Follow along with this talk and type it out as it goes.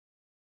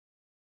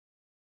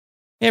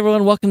Hey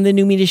everyone, welcome to the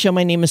New Media Show.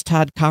 My name is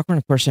Todd Cochran.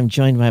 Of course, I'm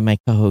joined by my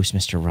co-host,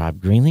 Mr.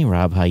 Rob Greenlee.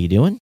 Rob, how you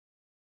doing?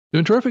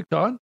 Doing terrific,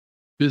 Todd.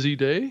 Busy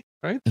day,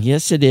 right?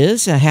 Yes, it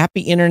is. A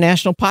happy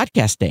International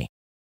Podcast Day.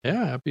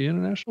 Yeah, happy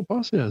International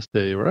Podcast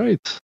Day,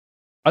 right?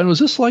 And was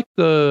this like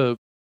the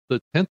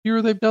 10th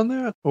year they've done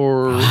that?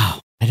 Or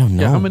Wow, I don't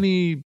know.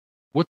 yeah,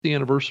 what's the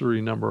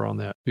anniversary number on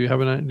that? Do you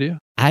have an idea?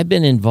 I've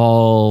been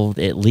involved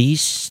at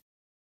least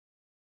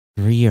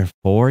 3 or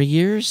 4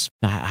 years.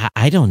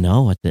 I don't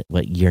know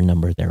what year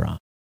number they're on.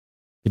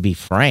 To be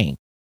frank,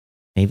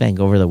 maybe I can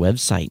go over the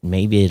website and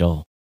maybe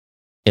it'll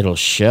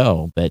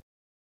show. But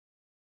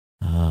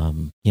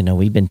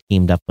we've been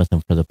teamed up with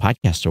them for the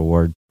podcast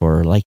award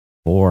for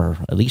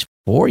at least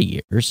 4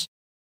 years.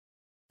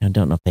 I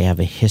don't know if they have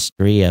a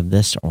history of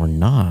this or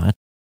not.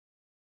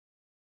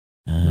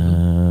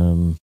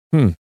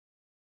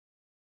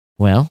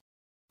 Well,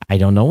 I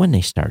don't know when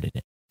they started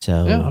it.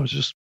 So yeah, I was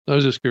just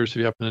curious if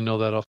you happen to know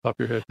that off the top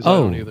of your head, because I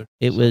don't either.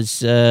 It was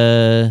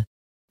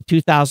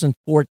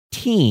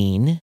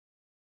 2014.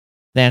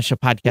 The National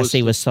Podcast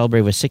Day was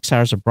celebrated with 6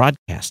 hours of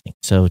broadcasting.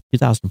 So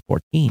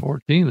 2014.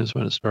 14 is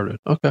when it started.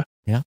 Okay.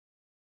 Yeah.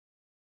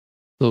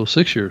 So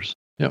 6 years.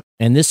 Yep.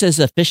 And this is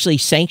officially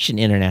sanctioned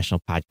International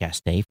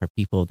Podcast Day for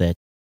people that,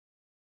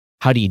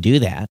 how do you do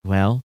that?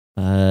 Well,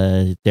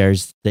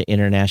 there's the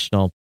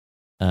International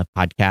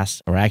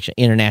Podcast, or actually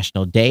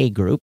International Day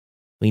group.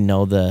 I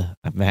know the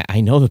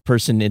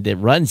person that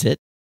runs it,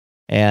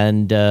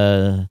 and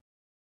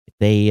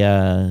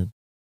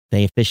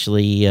they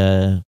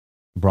officially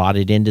brought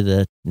it into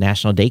the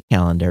National Day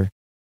calendar,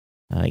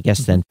 I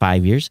guess then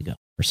 5 years ago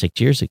or 6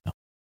 years ago.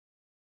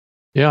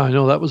 Yeah, I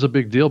know that was a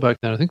big deal back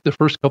then. I think the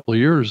first couple of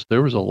years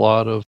there was a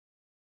lot of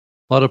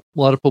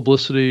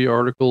publicity,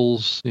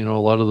 articles. A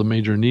lot of the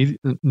major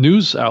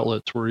news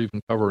outlets were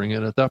even covering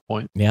it at that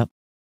point. Yep.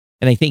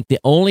 And I think the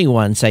only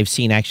ones I've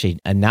seen actually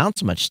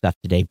announce much stuff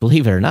today,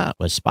 believe it or not,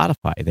 was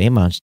Spotify. They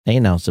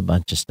announced a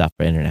bunch of stuff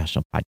for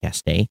International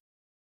Podcast Day.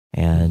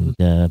 And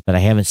but I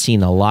haven't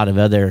seen a lot of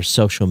other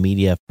social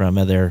media from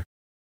other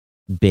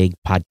big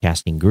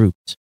podcasting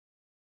groups.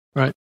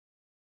 Right.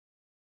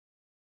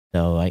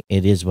 So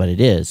it is what it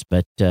is.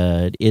 But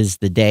it is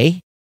the day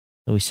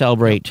that we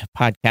celebrate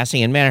podcasting.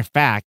 And matter of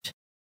fact,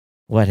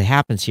 what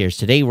happens here is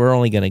today we're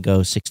only going to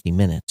go 60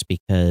 minutes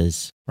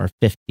or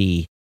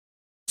 56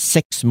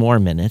 more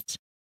minutes,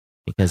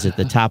 because at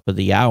the top of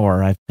the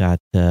hour, I've got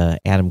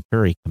Adam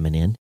Curry coming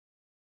in.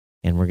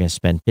 And we're going to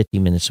spend 50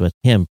 minutes with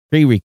him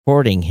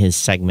pre-recording his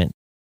segment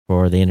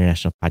for the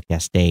International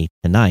Podcast Day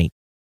tonight,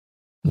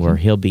 where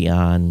he'll be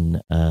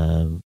on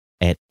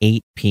at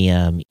 8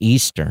 p.m.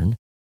 Eastern,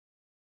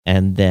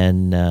 and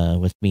then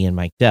with me and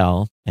Mike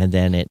Dell. And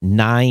then at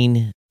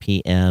 9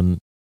 p.m.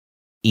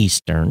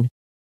 Eastern,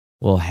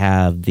 we'll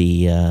have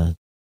the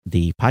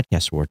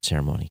Podcast Award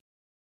ceremony,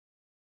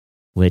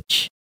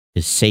 which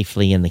is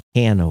safely in the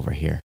can over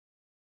here.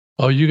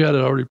 Oh, you got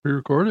it already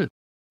pre-recorded?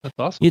 That's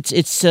awesome.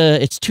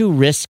 It's too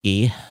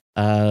risky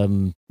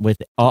with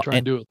all, try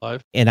and do it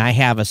live. And I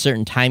have a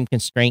certain time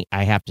constraint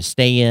I have to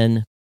stay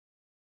in,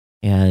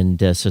 and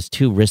so it's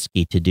too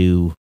risky to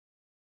do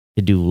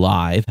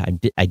live.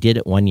 I did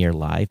it 1 year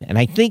live, and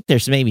I think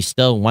there's maybe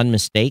still one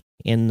mistake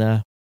in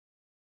the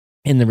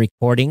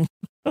recording.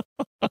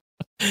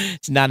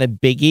 It's not a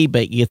biggie,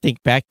 but you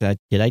think back,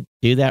 did I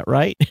do that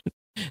right?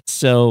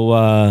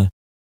 So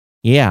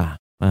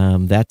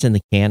that's in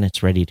the can.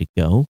 It's ready to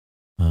go.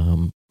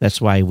 That's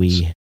why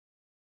we.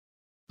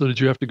 So did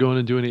you have to go in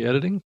and do any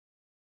editing?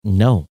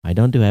 No, I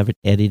don't do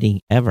editing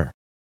ever.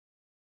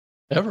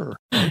 Ever?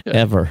 Okay.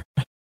 Ever.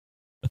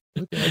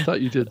 Okay, I thought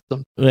you did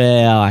something.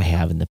 Well, I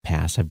have in the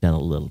past. I've done a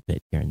little bit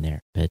here and there,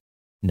 but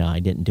no,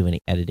 I didn't do any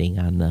editing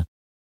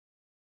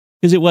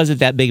because it wasn't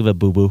that big of a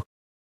boo-boo.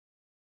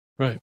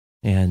 Right.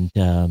 And,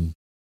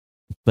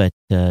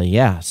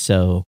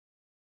 so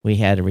we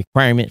had a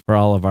requirement for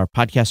all of our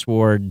Podcast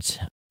Awards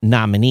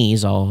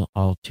nominees, all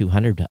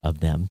 200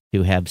 of them,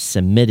 to have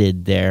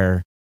submitted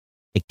their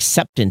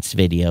acceptance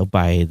video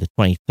by the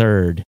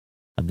 23rd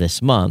of this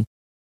month.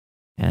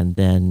 And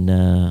then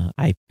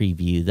I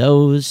preview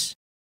those,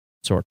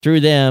 sort through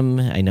them.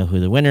 I know who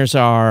the winners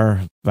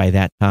are by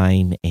that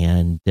time,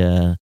 and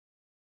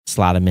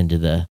slot them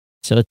into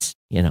so it's,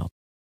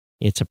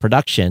 it's a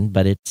production,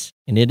 but it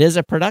is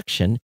a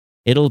production.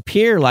 It'll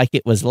appear like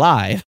it was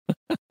live.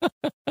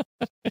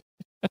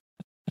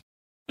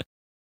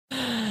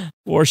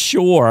 For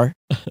sure.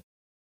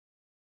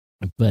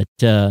 But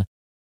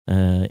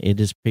it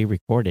is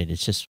pre-recorded.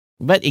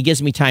 But it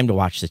gives me time to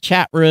watch the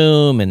chat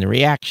room and the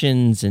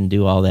reactions and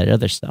do all that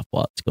other stuff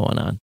while it's going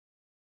on.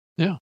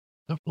 Yeah,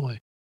 definitely.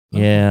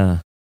 Yeah.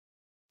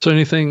 So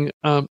anything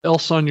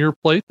else on your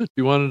plate that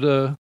you wanted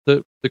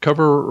to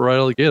cover right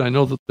out of the gate? I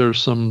know that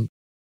there's some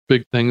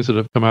big things that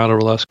have come out over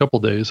the last couple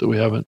of days that we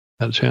haven't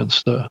had a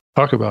chance to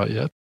talk about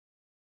yet. Is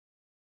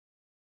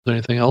there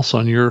anything else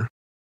on your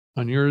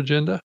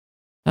agenda?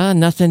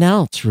 Nothing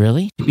else,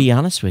 really, to be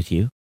honest with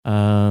you.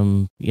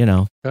 Okay.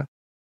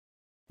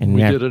 And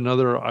we did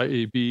another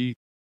IAB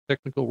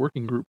technical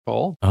working group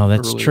call. Oh,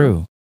 that's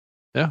true.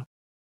 Yeah.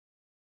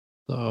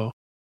 So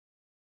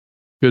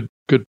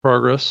good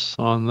progress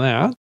on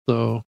that.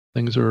 So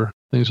things are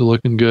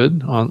looking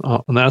good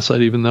on that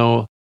side, even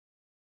though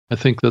I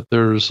think that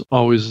there's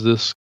always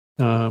this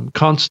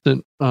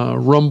constant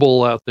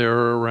rumble out there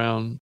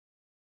around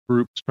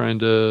groups trying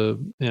to,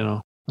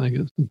 I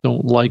guess,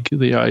 don't like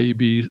the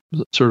IEB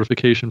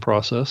certification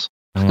process.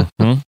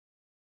 Mm-hmm.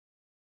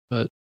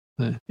 But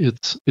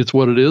it's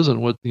what it is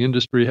and what the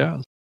industry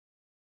has.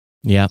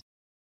 Yeah.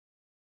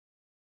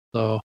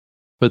 So,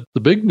 but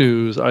the big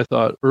news I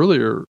thought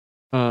earlier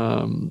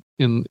in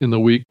the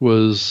week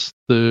was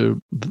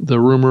the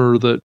rumor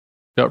that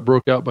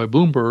broke out by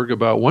Bloomberg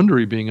about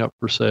Wondery being up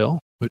for sale,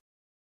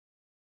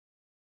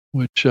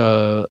 which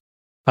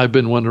I've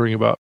been wondering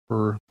about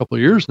for a couple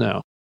of years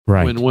now.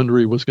 Right. When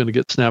Wondery was going to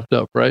get snapped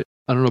up, right?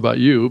 I don't know about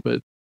you,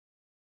 but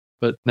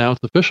now it's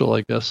official.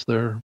 I guess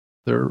they're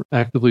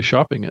actively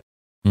shopping it.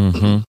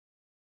 Mm-hmm.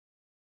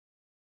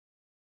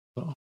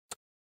 So,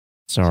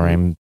 sorry,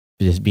 I'm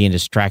just being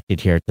distracted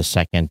here at the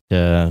second.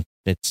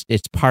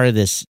 It's part of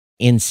this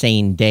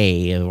insane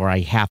day where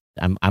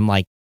I'm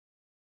like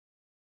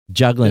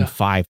juggling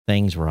 5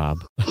 things,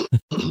 Rob.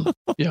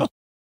 Yeah,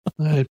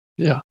 I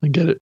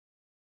get it.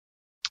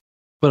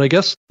 But I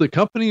guess the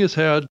company has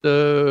had.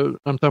 I'm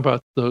talking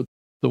about the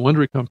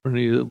Wondery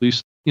company. At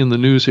least in the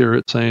news here,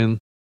 it's saying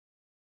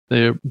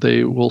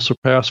they will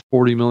surpass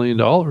 $40 million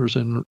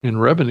in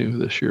revenue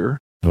this year.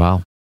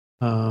 Wow.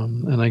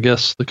 And I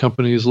guess the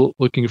company is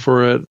looking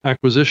for an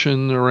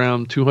acquisition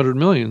around $200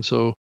 million.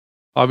 So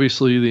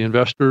obviously the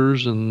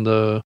investors and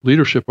the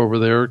leadership over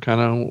there kind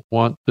of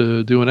want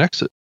to do an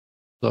exit.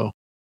 So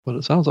what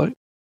it sounds like.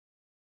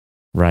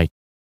 Right.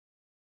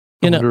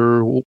 I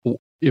wonder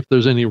if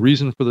there's any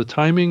reason for the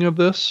timing of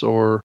this,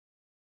 or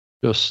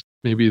just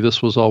maybe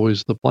this was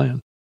always the plan.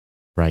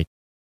 Right.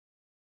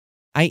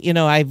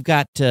 I've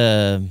got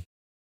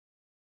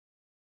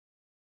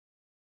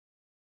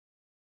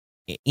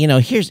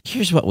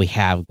here's what we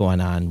have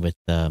going on with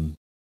the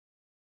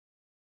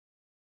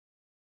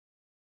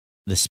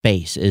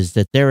space is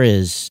that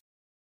there's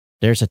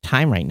a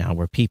time right now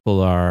where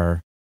people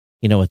are,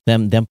 with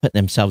them putting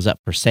themselves up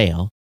for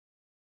sale,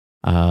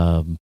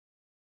 and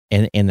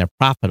they're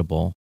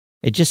profitable.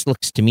 It just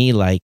looks to me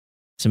like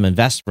some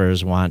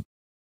investors want,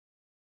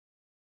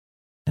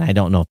 and I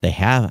don't know if they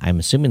have, I'm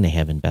assuming they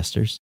have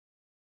investors.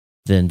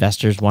 The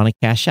investors want to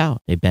cash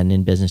out. They've been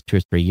in business 2 or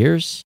 3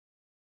 years.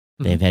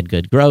 They've had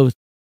good growth.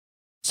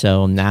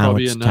 So now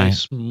probably it's a time.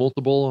 Nice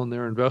multiple on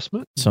their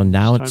investment. So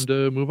now it's time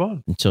to move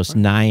on. And so it's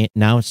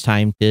now it's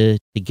time to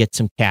get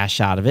some cash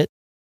out of it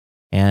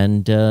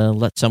and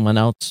let someone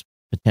else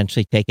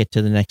potentially take it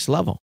to the next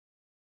level.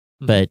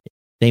 Mm-hmm. But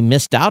they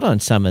missed out on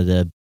some of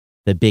the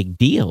big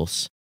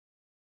deals.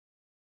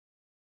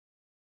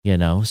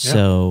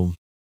 So.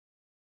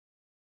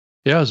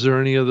 Yeah, is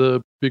there any of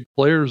the big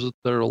players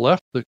that are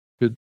left that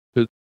could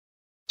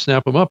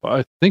snap them up?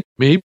 I think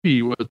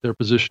maybe what they're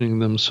positioning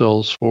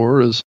themselves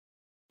for is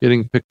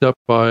getting picked up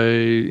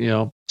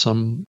by,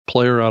 some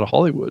player out of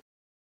Hollywood.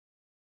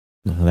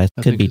 Well, that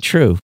could be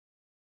true.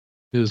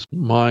 Is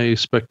my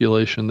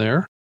speculation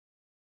there.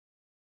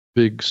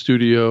 Big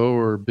studio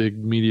or big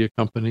media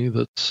company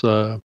that's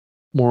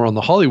more on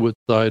the Hollywood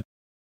side,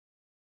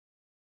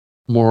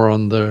 more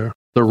on the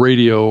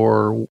radio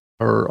or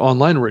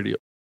online radio,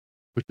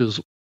 which is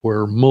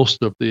where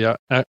most of the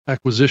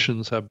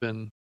acquisitions have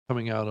been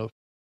coming out of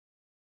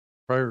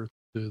prior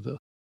to the.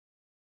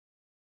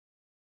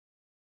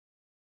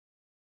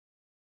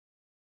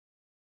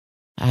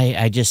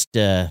 I just,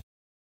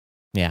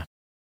 yeah.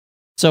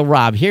 So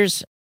Rob,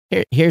 here's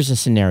a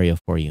scenario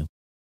for you.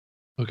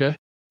 Okay.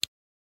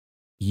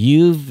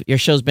 Your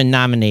show's been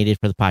nominated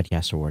for the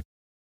Podcast Award.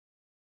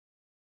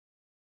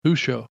 Whose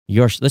show?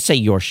 Let's say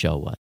your show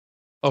was.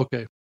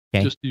 Okay.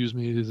 Just use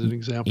me as an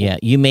example. Yeah,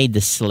 you made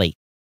the slate.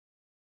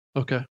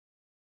 Okay.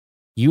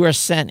 You are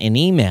sent an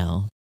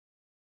email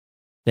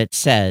that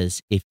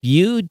says, if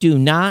you do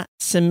not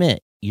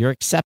submit your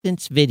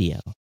acceptance video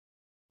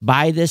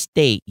by this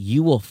date,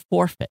 you will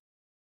forfeit.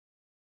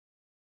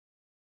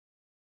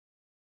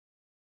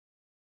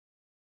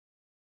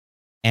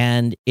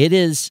 And it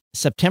is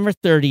September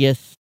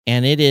 30th,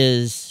 and it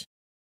is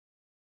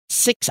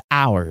 6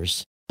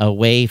 hours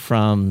away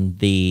from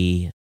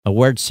the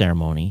award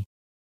ceremony.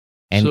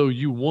 And so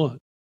you won.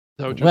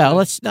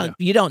 Let's not. Yeah.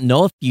 You don't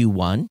know if you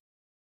won.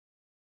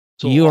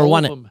 So you are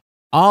one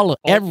of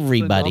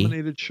everybody. The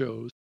nominated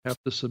shows have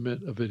to submit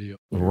a video.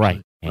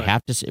 Right. They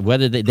have to.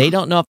 Whether they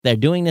don't know if they're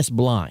doing this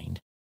blind.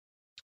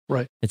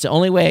 Right. It's the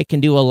only way I can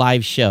do a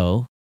live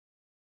show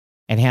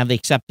and have the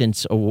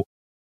acceptance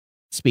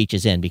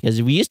speeches in,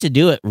 because we used to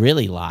do it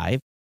really live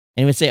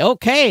and we'd say,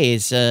 okay,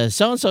 it's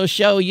so-and-so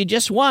show, you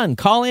just won,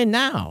 call in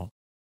now.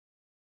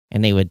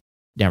 And they would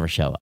never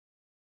show up.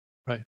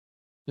 Right.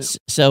 Yeah.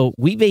 So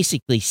we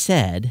basically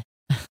said,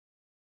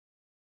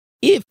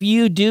 if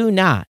you do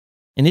not,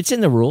 and it's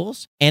in the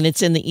rules and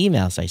it's in the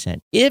emails I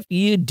sent, if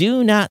you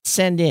do not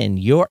send in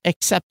your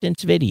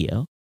acceptance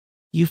video,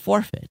 you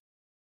forfeit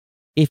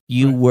if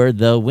you were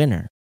the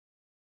winner.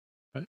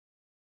 Right.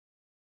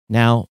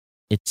 Now,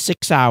 it's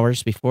 6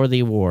 hours before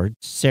the awards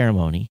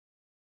ceremony.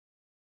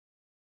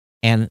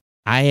 And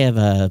I have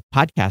a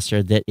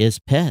podcaster that is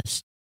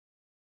pissed.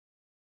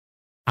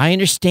 I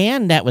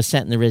understand that was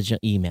sent in the original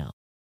email.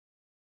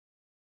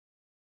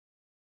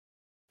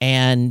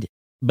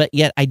 But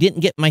yet I didn't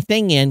get my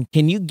thing in.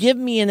 Can you give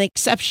me an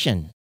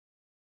exception?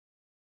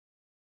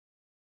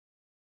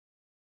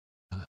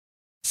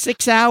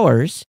 6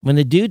 hours when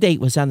the due date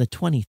was on the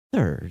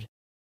 23rd,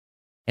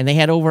 and they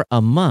had over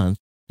a month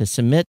to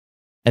submit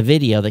a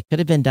video that could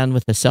have been done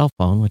with a cell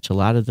phone, which a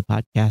lot of the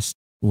podcast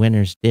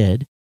winners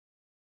did.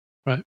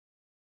 Right.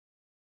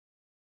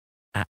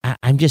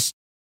 I'm just,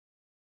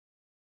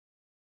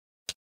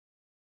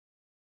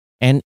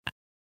 and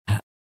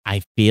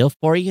I feel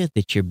for you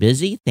that you're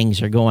busy,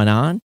 things are going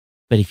on,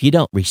 but if you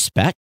don't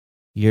respect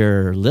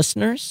your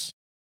listeners,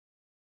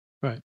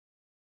 right,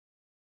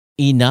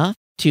 enough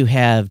to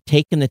have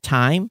taken the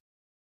time,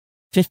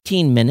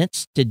 15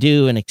 minutes to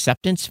do an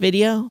acceptance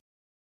video,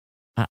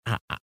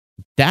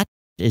 that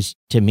is,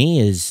 to me,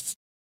 is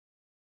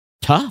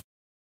tough.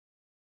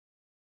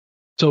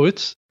 So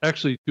it's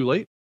actually too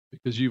late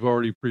because you've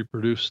already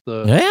pre-produced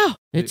the. Yeah,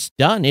 it's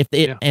done.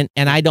 And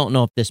I don't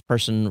know if this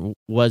person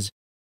was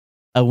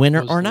a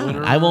winner or not.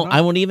 I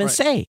won't even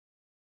say.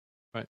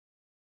 Right.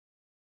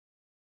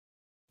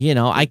 You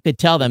know, I could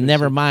tell them,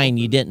 never mind,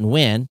 you didn't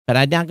win, but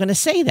I'm not going to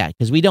say that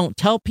because we don't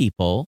tell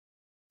people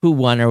who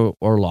won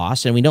or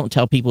lost, and we don't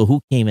tell people who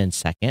came in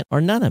second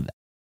or none of that.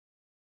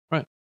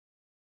 Right.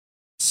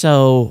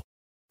 So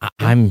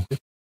I'm.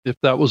 If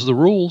that was the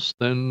rules,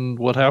 then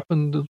what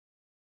happened is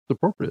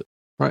appropriate.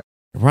 Right.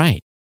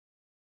 Right.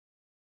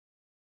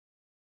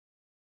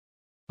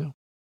 Yeah.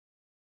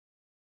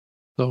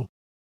 So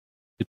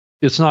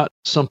it's not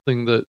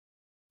something that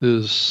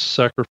is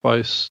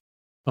sacrificed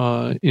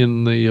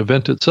in the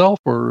event itself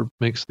or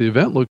makes the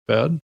event look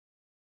bad.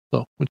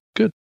 So it's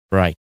good.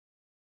 Right.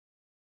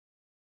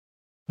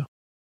 Yeah.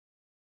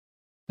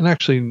 And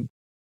actually,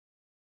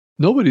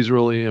 nobody's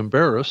really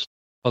embarrassed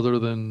other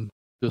than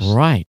just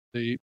right.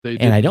 They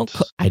and I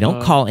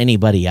don't call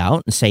anybody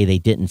out and say they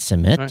didn't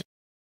submit.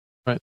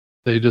 Right.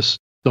 They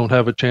just don't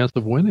have a chance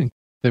of winning.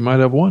 They might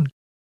have won.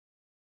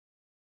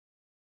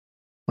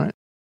 Right.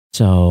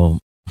 So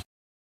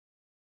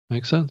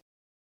makes sense.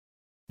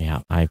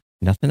 Yeah,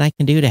 nothing I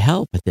can do to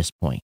help at this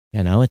point.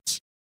 You know,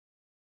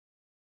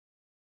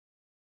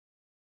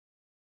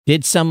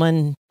 did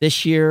someone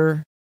this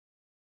year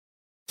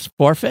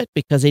forfeit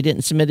because they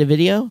didn't submit a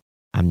video?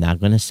 I'm not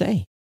going to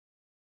say.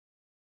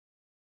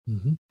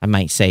 Mm-hmm. I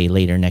might say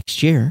later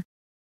next year,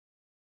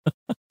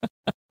 but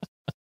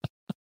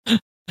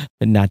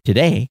not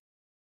today.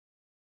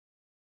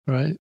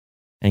 Right.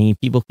 I mean,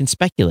 people can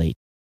speculate.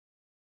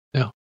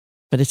 Yeah.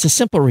 But it's a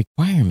simple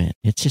requirement.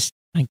 It's just,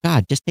 my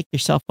God, just take your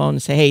cell phone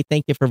and say, hey,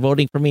 thank you for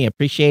voting for me. I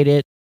appreciate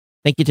it.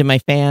 Thank you to my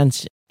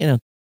fans, you know,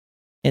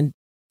 and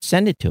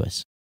send it to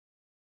us.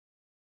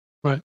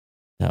 Right.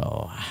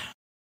 So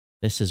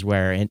this is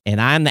where,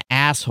 and I'm the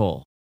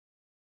asshole.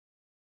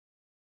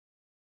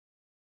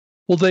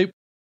 Will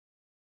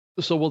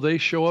they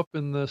show up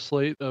in the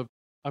slate of,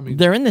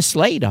 they're in the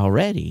slate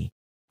already.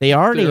 They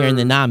already are in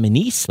the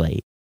nominee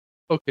slate.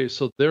 Okay.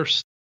 So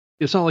it's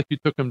not like you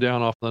took them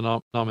down off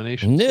the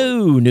nomination.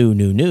 No.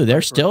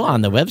 They're still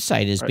on the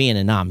website as being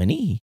a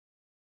nominee.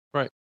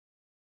 Right.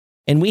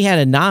 And we had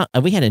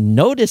a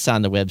notice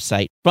on the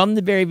website from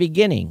the very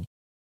beginning.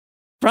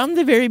 From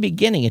the very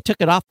beginning, it took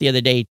it off the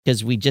other day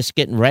because we just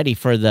getting ready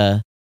for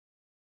to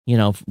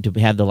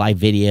have the live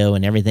video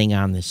and everything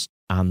on the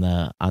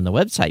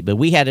website. But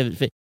we had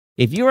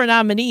if you're a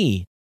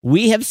nominee,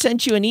 we have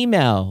sent you an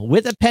email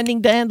with a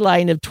pending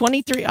deadline of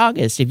 23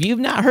 August. If you've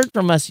not heard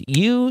from us,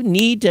 you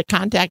need to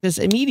contact us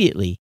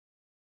immediately.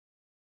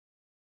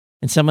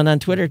 And someone on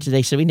Twitter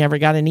today said we never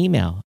got an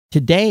email.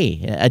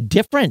 Today, a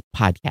different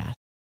podcast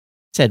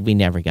said we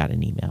never got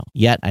an email.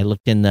 Yet I went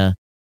and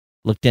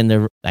looked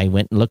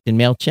in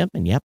MailChimp,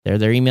 and yep, there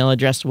their email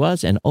address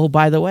was. And oh,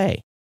 by the way,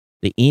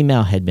 the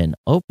email had been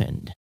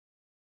opened.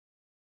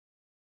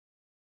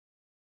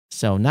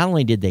 So not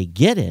only did they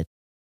get it,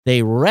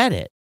 they read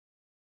it.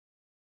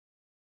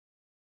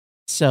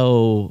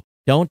 So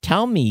don't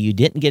tell me you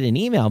didn't get an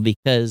email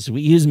because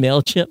we use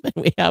MailChimp and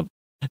we have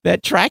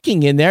that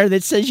tracking in there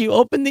that says you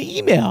opened the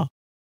email.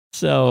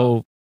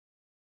 So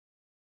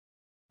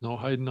no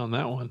hiding on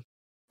that one.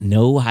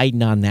 No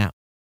hiding on that.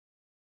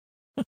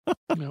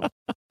 No.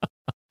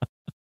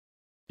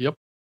 Yep.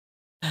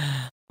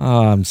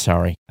 Oh, I'm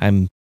sorry.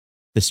 I'm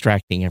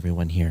distracting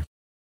everyone here.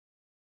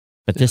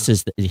 But this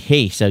is,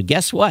 hey, so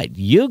guess what?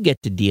 You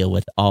get to deal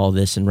with all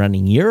this and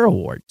running your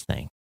awards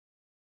thing.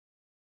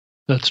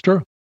 That's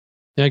true.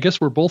 Yeah, I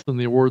guess we're both in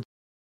the awards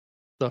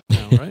stuff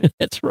now, right?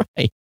 That's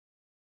right.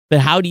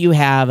 But how do you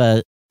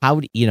do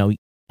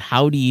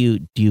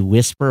you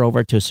whisper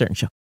over to a certain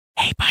show?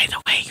 Hey, by the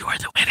way, you're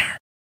the winner.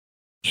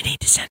 You need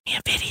to send me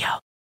a video.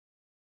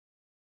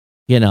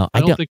 I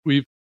don't think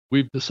we've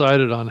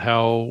decided on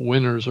how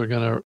winners are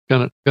gonna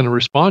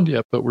respond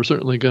yet, but we're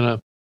certainly gonna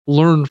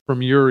learn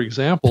from your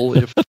example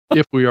if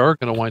we are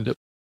gonna wind up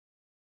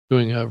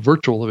doing a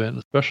virtual event,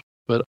 especially.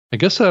 But I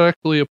guess that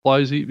actually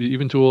applies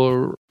even to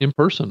a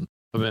in-person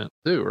event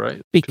too,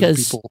 right?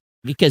 Because people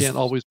because can't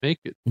always make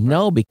it.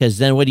 no, because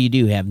then what do?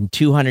 You have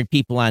 200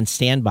 people on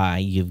standby.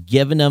 You've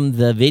given them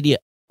the video.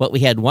 What we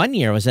had one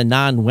year was a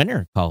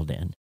non-winner called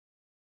in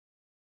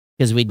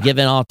because we'd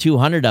given all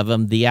 200 of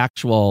them the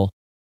actual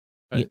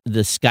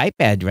the Skype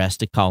address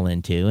to call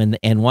into,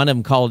 and one of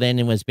them called in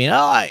and was being,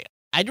 I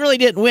really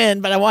didn't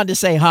win, but I wanted to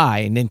say hi,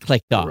 and then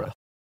clicked off.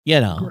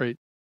 Right. Great.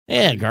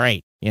 Yeah,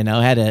 great.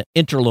 Had an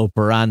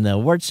interloper on the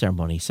award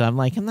ceremony. So I'm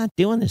like, I'm not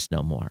doing this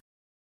no more.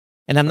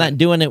 And I'm not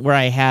doing it where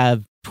I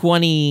have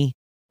 20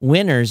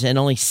 winners and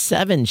only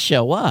 7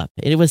 show up.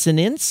 It was an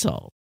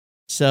insult.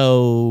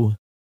 So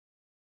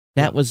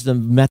that was the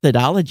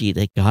methodology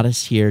that got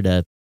us here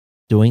to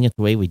doing it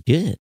the way we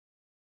did.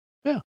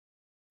 Yeah.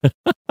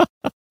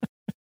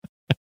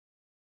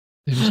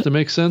 Seems to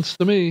make sense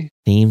to me.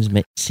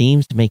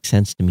 Seems to make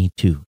sense to me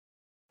too.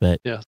 But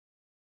yeah.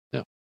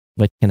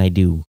 What can I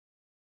do?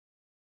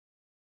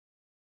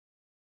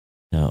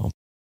 No.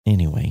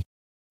 Anyway,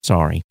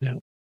 sorry. Yeah.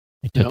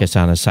 I took us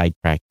on a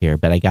sidetrack here,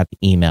 but I got the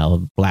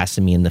email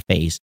blasting me in the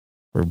face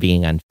for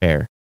being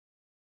unfair.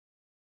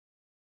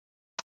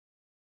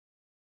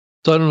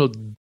 So I don't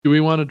know. Do we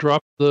want to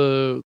drop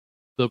the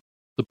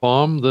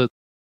bomb that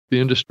the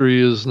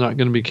industry is not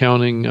going to be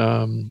counting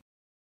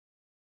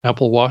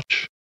Apple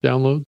Watch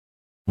download?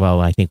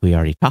 Well, I think we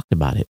already talked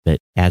about it, but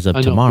as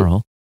of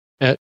tomorrow,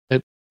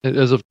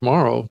 as of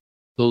tomorrow,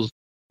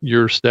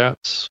 your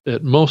stats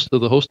at most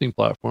of the hosting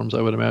platforms,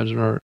 I would imagine,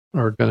 your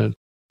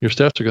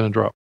stats are going to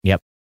drop. Yep,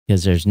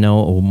 because there's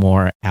no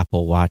more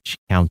Apple Watch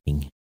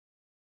counting.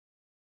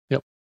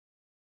 Yep,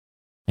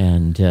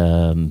 and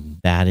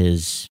that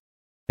has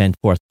been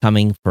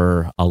forthcoming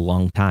for a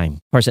long time.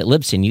 Of course, at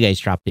Libsyn, you guys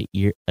dropped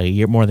it a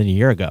year more than a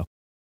year ago.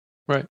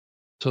 Right.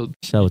 So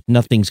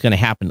nothing's going to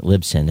happen at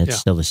Libsyn. It's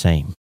still the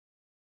same.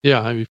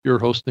 Yeah, I mean, if you're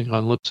hosting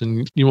on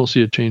Libsyn, you won't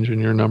see a change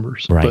in your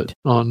numbers. Right. But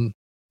on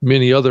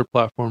many other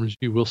platforms,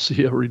 you will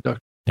see a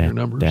reduction in your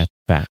numbers. That's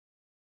fact.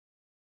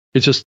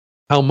 It's just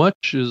how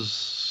much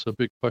is a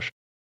big question.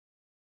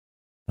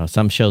 Well,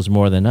 some shows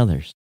more than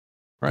others.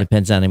 Right.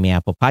 Depends on how many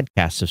Apple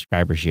Podcast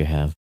subscribers you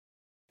have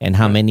and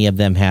how many of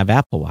them have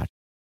Apple Watch.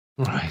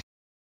 Right.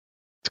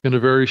 It's going to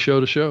vary show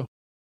to show.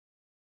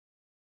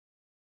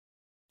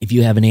 If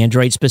you have an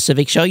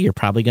Android-specific show, you're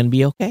probably going to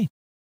be okay.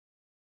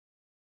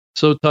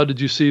 So, Todd,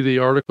 did you see the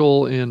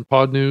article in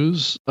Pod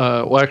News?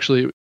 Well,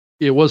 actually,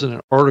 it wasn't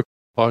an article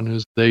in Pod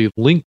News. They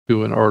linked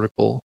to an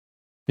article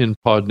in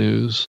Pod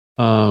News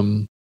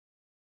talking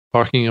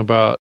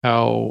about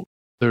how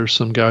there's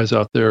some guys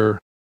out there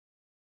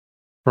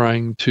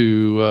trying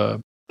to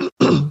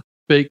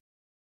fake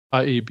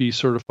IAB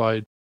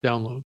certified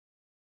download.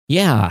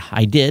 Yeah,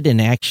 I did.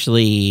 And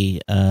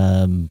actually,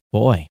 I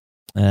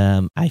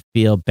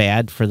feel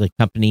bad for the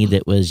company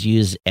that was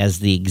used as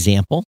the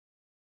example.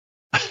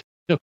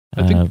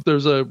 I think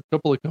there's a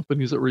couple of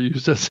companies that were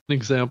used as an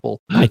example.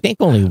 I think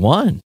only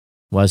one,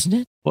 wasn't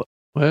it? Well,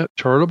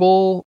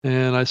 Chartable,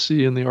 and I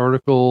see in the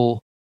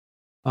article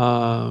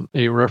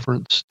a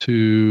reference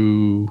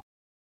to,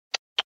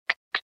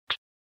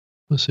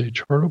 let's say,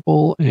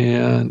 Chartable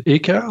and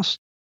Acast.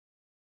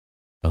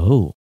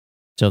 Oh,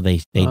 so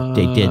they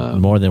did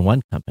more than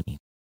one company.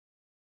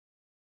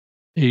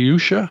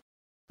 Ayusha,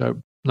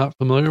 I'm not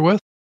familiar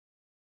with,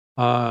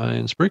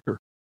 and Spreaker.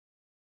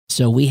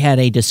 So we had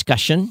a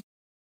discussion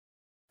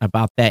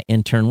about that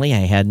internally.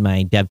 I had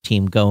my dev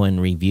team go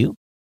and review,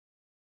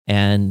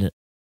 and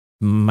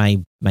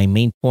my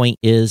main point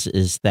is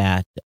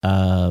that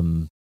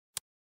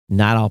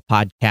not all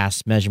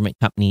podcast measurement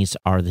companies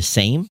are the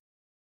same,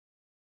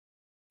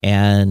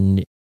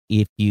 and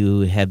if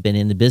you have been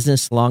in the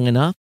business long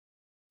enough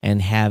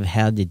and have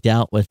had to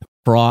deal with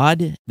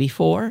fraud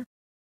before,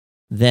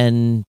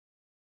 then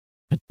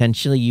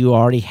potentially you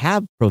already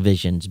have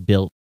provisions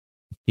built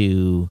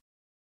to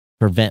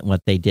prevent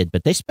what they did.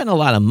 But they spent a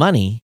lot of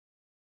money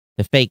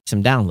to fake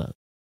some downloads.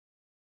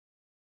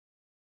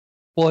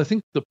 Well, I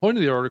think the point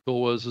of the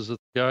article is that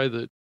the guy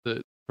that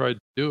tried to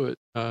do it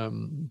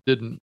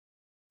didn't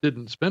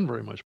spend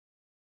very much.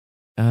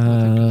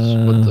 I think is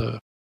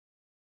what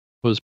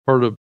was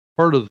part of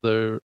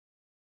the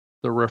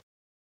reference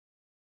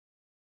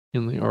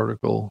in the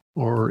article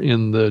or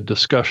in the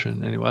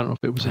discussion. Anyway, I don't know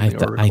if it was in the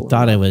article. I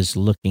thought I was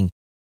looking.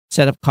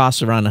 Setup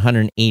costs around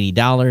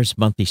 $180,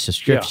 monthly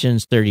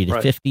subscriptions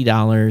 $30 to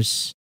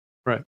 $50.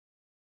 Right.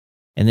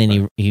 And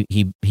then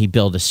he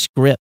built a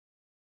script,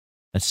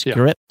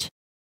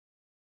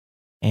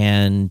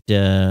 and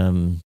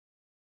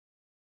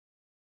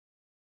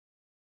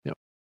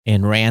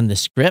and ran the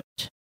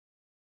script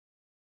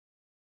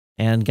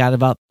and got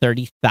about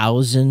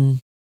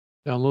 30,000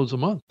 downloads a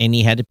month. And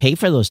he had to pay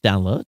for those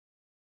downloads.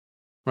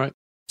 Right.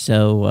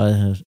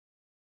 So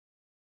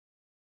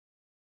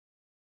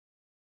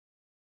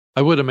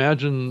I would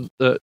imagine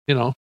that,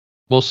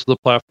 most of the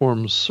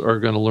platforms are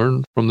going to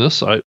learn from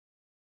this. I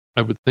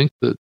would think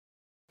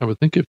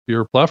if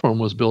your platform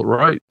was built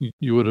right,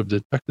 you would have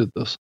detected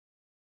this.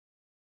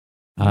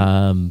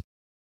 I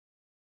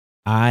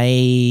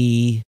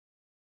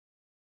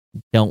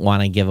don't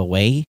want to give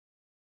away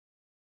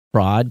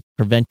fraud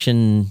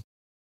prevention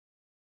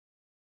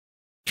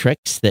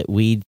tricks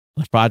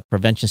fraud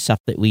prevention stuff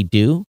that we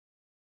do.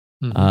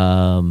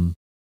 Mhm.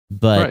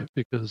 But Right,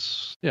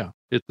 because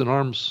it's an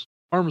arms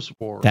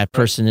war. that Right.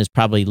 person is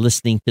probably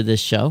listening to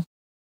this show,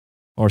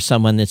 or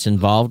someone that's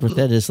involved with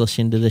it is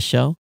listening to this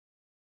show.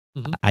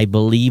 Mhm. I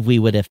believe we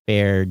would have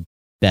fared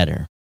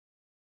better,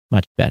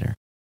 much better.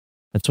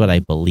 That's what I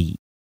believe,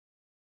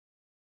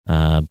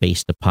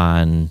 based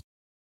upon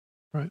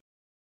Right.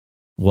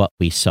 what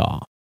we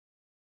saw.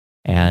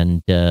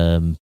 And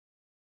I'm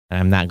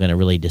not going to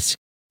really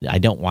I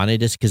don't want to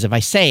because if I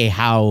say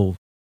how,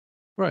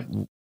 Right.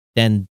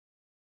 then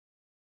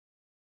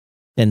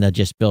they'll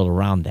just build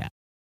around that.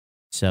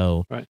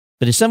 So, Right.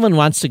 but if someone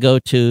wants to go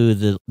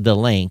to the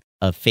length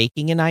of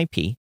faking an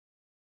IP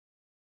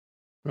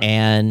Right.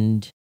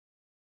 and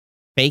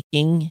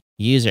faking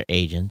user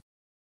agents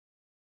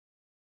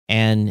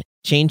and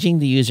changing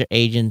the user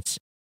agents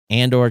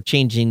and or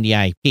changing the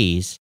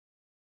IPs,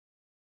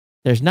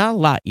 there's not a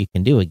lot you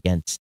can do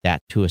against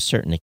that to a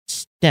certain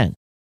extent.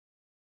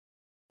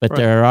 But Right.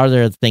 there are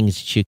other things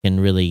that you can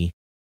really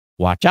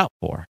watch out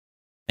for.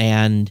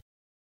 And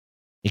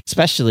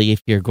especially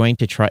if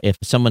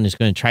someone is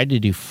going to try to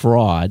do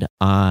fraud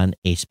on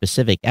a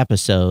specific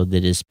episode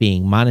that is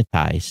being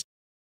monetized,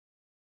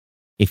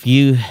 if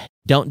you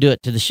don't do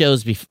it to the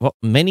shows before,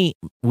 many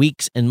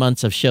weeks and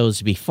months of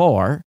shows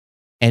before,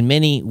 and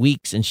many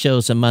weeks and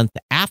shows a month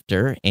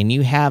after, and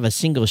you have a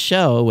single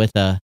show with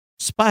a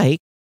spike,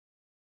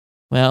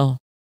 well,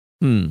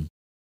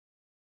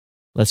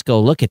 let's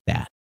go look at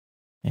that.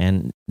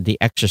 And the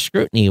extra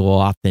scrutiny will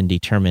often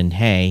determine,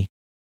 hey,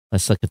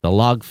 let's look at the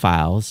log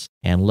files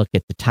and look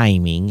at the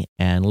timing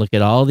and look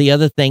at all the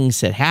other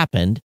things that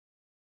happened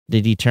to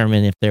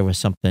determine if there was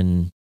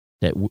something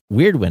that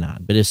weird went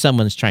on. But if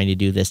someone's trying to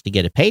do this to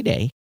get a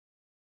payday,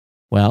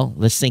 well,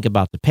 let's think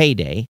about the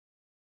payday.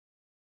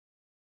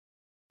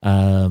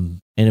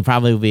 And it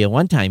probably will be a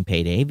one-time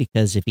payday,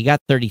 because if you got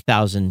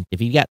 30,000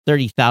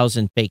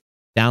 fake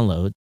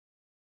downloads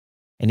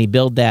and he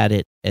billed that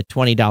at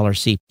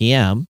 $20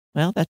 CPM,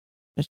 well,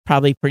 that's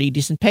probably a pretty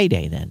decent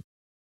payday then.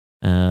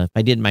 If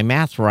I did my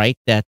math right,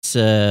 that's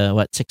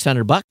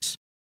 $600.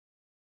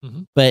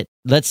 Mhm. But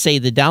let's say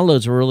the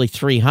downloads were really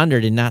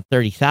 300 and not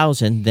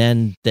 30,000,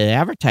 then the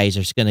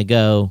advertiser's going to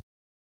go,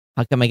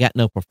 how come I got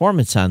no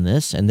performance on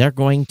this? And they're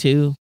going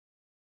to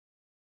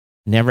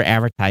never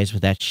advertise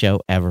with that show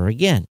ever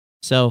again.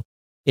 So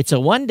it's a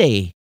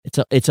one-time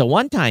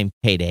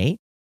payday,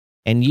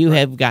 and you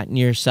have gotten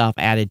yourself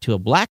added to a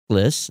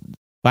blacklist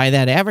by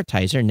that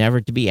advertiser, never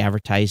to be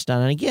advertised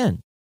on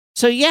again.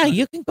 So yeah,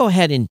 you can go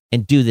ahead and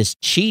do this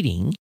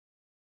cheating.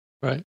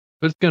 Right.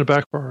 But it's going to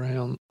backfire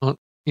in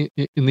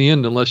the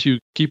end unless you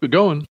keep it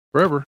going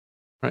forever.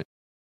 Right.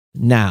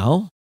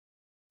 Now,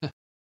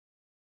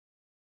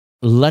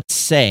 let's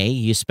say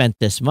you spent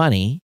this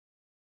money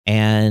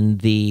and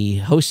the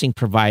hosting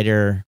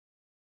provider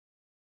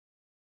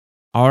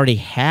already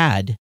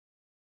had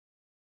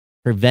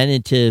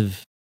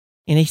preventative.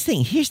 And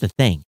here's the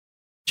thing.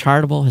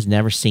 Chartable has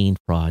never seen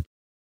fraud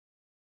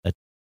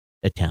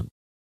attempt.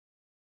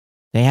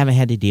 They haven't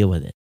had to deal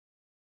with it.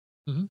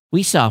 Mhm.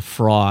 We saw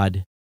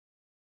fraud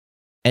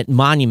at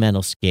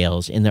monumental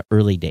scales in the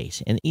early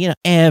days. And,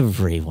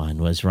 everyone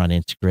was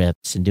running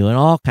scripts and doing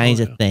all kinds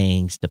of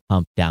things to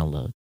pump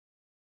download.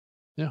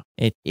 Yeah.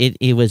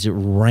 It was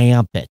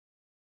rampant.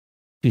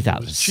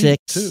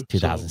 2006, cheap, too,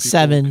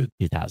 2007,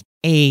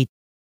 2008.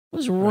 It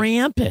was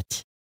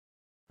rampant.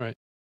 Right.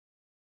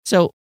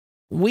 So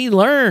we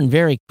learned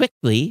very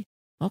quickly,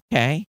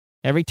 okay,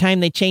 every time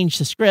they changed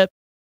the script,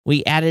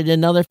 we added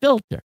another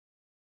filter.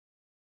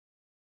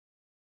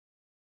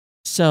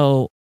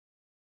 So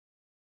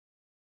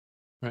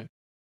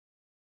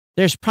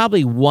there's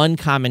probably one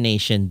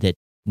combination that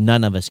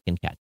none of us can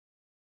catch.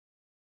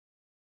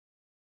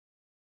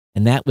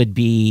 And that would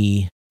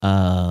be,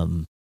 I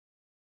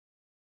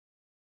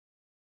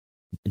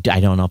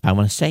don't know if I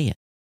want to say it.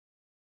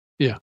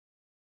 Yeah,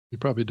 you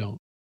probably don't.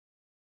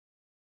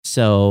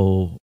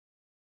 So,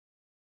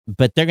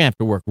 but they're going to have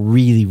to work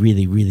really,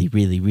 really, really,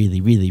 really,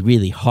 really, really,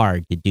 really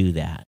hard to do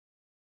that.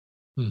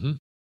 Mm-hmm.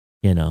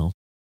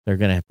 They're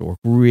going to have to work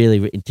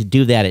really to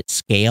do that at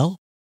scale.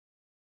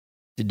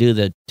 To do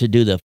the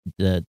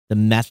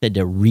method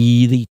to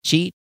really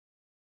cheat,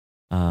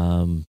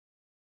 and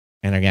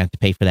they're gonna have to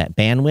pay for that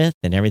bandwidth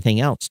and everything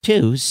else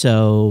too.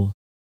 So,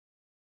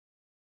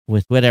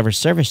 with whatever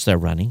service they're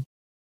running,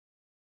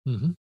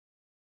 Mm-hmm.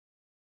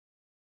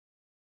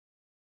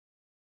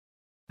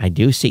 I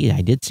did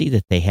see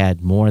that they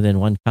had more than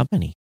one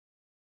company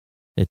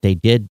that they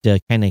did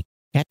kind of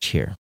catch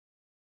here.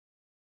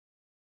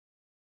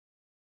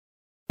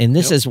 And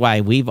this is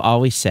why we've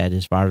always said,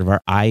 as part of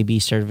our IB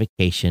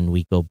certification,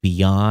 we go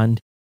beyond,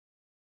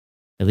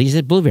 at least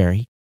at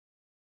Blueberry,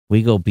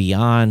 we go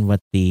beyond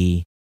what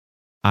the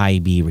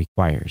IB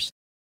requires.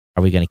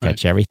 Are we going to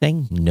catch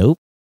everything? Nope.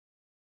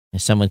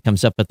 If someone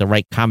comes up with the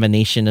right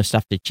combination of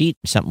stuff to cheat,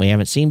 something we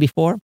haven't seen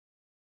before,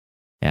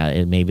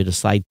 it may be to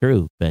slide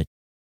through. But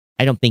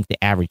I don't think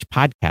the average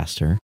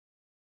podcaster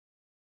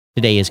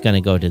today is going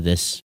to go to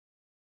this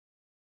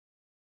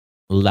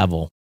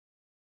level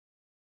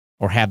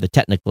or have the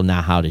technical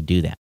know-how to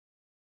do that.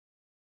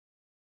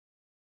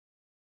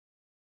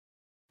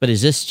 But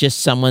is this just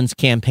someone's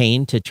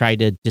campaign to try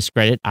to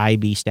discredit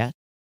IAB stats?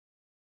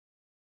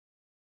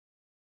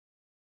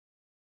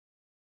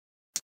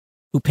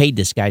 Who paid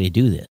this guy to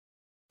do this?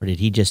 Or did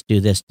he just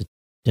do this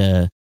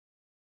to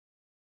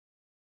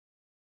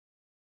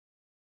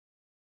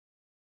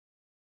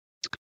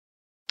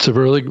It's a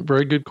very,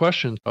 very good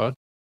question, Todd.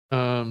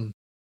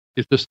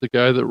 It's just the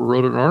guy that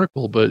wrote an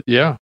article, but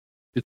yeah,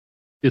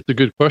 it's a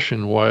good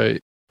question. Why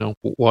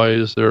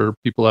is there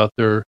people out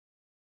there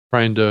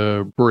trying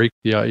to break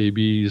the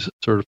IAB's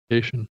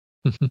certification?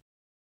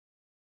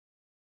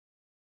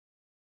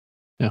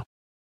 Yeah,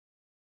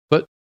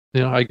 but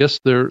I guess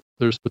there's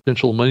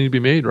potential money to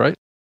be made, right?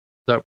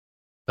 That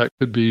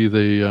could be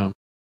the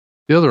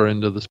other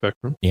end of the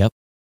spectrum. Yep.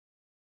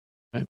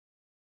 Okay.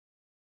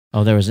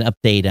 Oh, there was an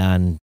update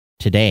on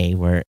today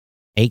where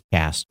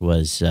Acast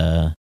was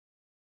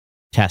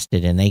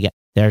tested, and they got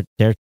their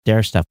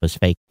stuff was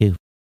fake too.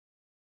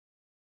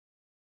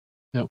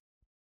 Yep.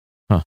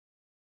 Huh.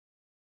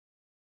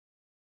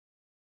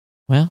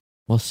 Well,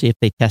 we'll see if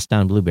they test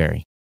on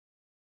Blueberry.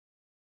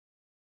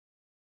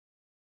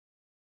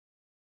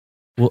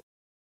 Well,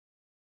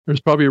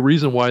 there's probably a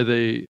reason why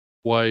you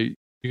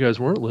guys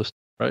weren't listed,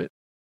 right?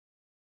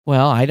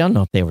 Well, I don't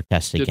know if they were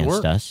tested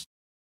against us.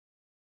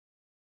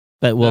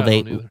 But will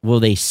they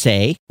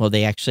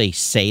actually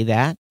say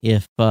that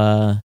if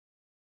will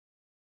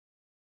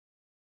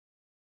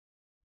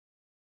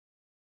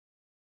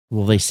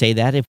they say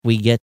that if we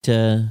get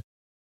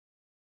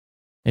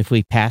if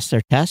we pass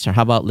their test? Or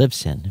how about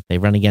Libsyn? If they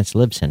run against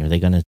Libsyn, are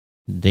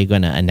they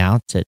gonna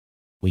announce that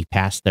we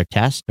passed their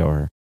test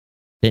or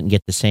didn't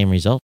get the same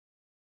result?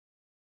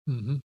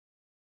 Mm-hmm.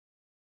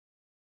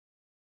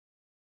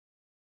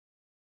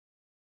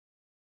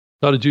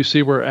 So did you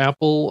see where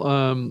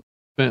Apple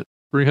spent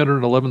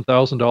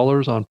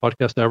 $311,000 on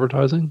podcast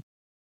advertising?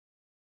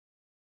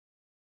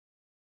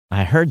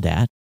 I heard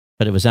that,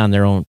 but it was on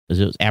their own. It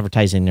was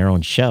advertising their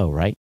own show,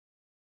 right?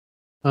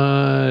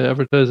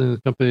 Advertising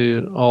the company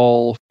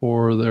all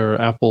for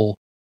their Apple.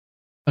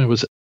 It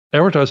was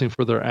advertising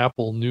for their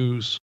Apple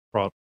News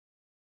product.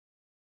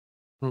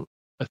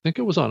 I think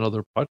it was on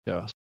other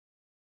podcasts.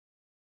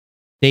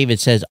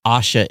 David says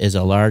Asha is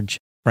a large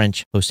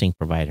French hosting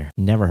provider.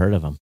 Never heard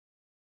of them.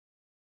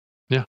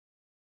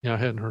 Yeah, I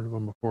hadn't heard of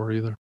them before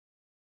either.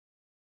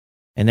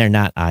 And they're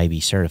not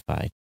IAB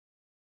certified.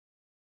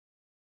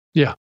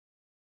 Yeah.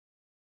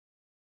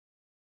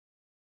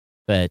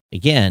 But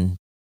again,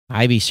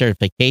 IAB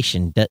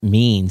certification that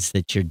means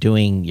that you're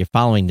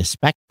following the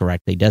spec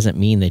correctly. Doesn't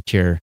mean that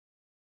you're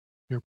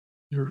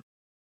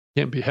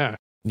can't be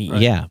hacked.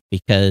 Right? Yeah,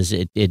 because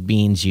it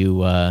means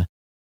you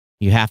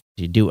have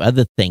to do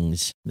other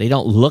things. They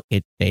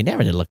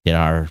never looked at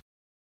our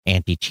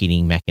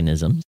anti-cheating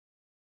mechanisms.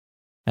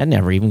 That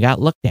never even got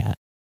looked at.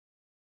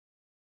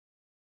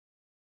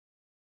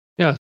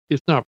 Yeah,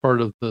 it's not part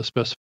of the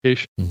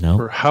specification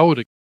for how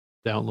to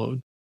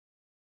download.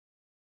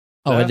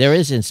 There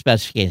is in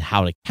specification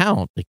how to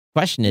count. The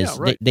question is,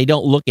 right. they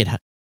don't look at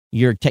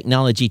your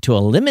technology to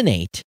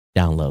eliminate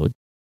download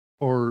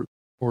or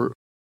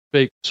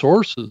fake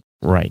sources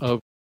right.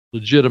 of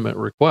legitimate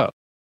requests,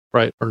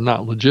 right? Or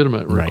not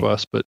legitimate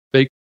requests, but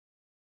fake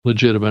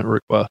legitimate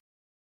requests.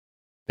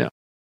 Yeah,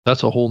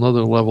 that's a whole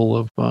nother level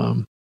of,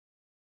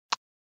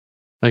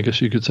 I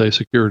guess you could say,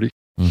 security.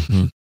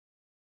 Mm-hmm.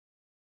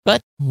 But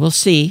we'll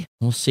see.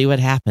 We'll see what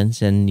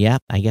happens. And yeah,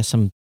 I guess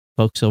some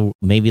folks will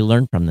maybe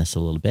learn from this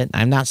a little bit.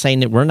 I'm not saying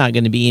that we're not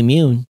going to be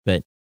immune,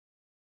 but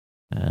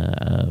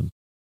I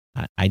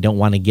don't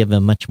want to give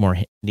them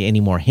any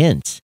more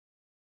hints.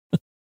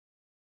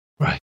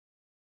 Right.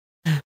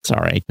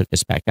 Sorry, I took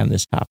us back on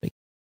this topic.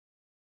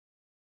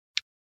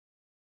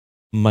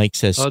 Mike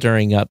says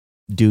stirring up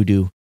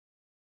doo-doo.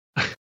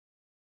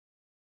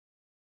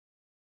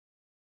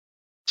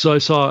 So I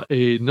saw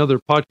another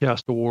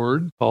podcast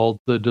award called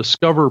the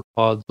Discover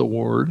Pods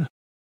Award.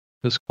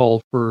 It's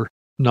called for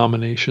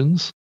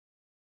nominations.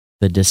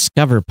 The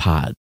Discover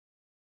Pod.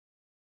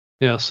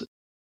 Yes.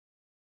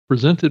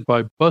 Presented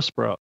by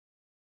Buzzsprout.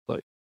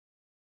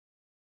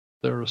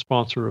 They're a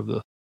sponsor of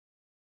this.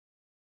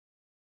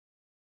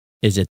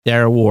 Is it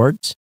their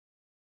awards?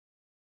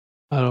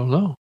 I don't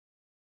know.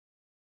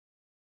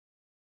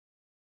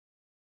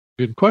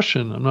 Good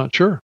question. I'm not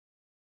sure.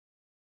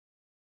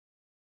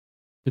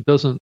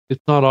 It's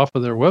not off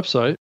of their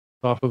website.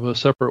 It's off of a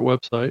separate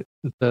website.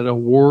 It's at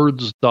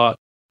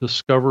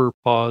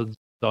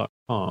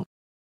awards.discoverpods.com.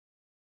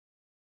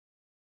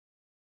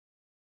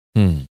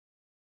 So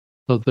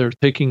they're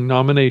taking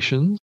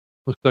nominations.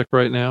 Looks like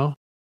right now.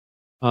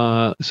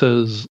 It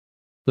says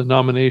the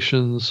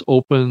nominations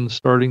open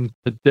starting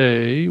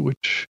today,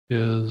 which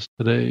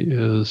today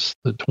is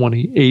the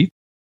 28th.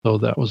 So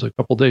that was a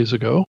couple days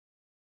ago.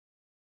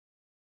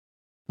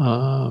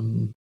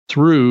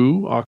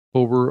 Through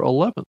October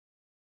 11th.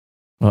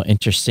 Well,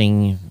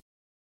 interesting.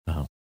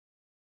 Oh.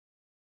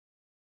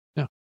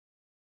 Yeah.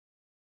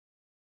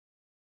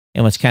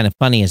 And what's kind of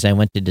funny is I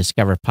went to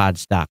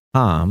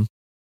discoverpods.com,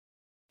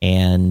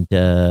 and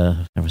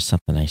there was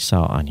something I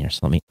saw on here.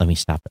 So let me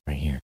stop it right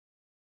here.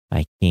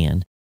 I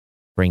can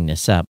bring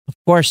this up. Of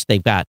course,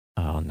 they've got.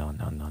 Oh no.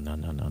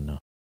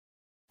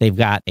 They've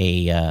got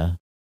a.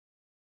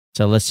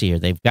 So let's see here.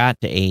 They've got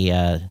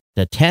the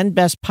 10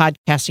 best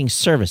podcasting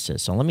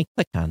services. So let me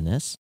click on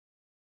this.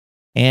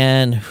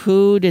 And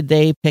who did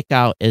they pick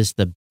out as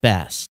the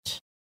best?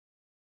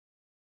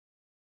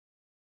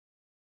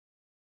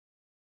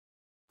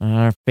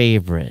 Our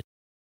favorite.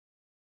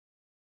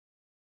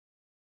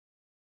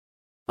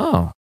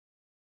 Oh,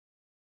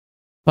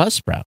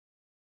 Buzzsprout.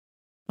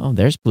 Oh,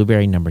 there's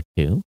Blueberry number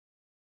 2.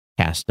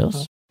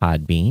 Castos,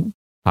 Podbean,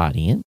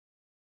 Podiant,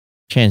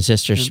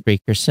 Transistor, Spreaker,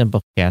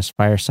 Simplecast,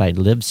 Fireside,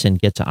 Libsyn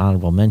gets an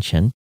honorable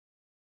mention.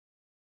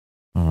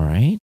 All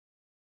right.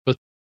 But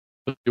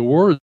the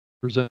awards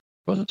present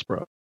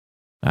Buzzsprout.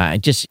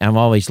 I'm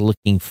always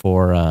looking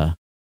for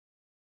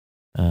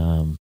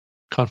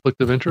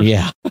conflict of interest.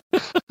 Yeah.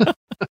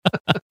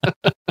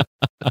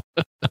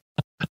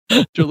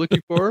 What you're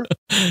looking for?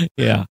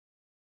 Yeah.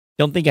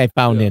 Don't think I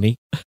found any.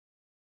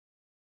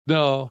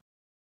 No.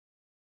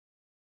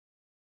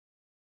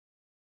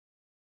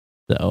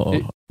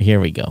 So here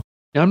we go.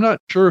 I'm not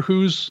sure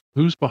who's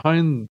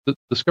behind the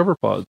Discover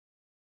Pod.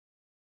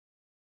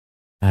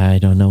 I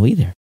don't know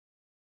either.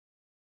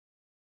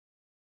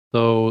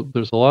 So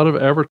there's a lot of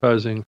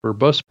advertising for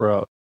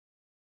Buzzsprout.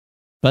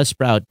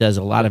 Buzzsprout does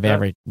a lot of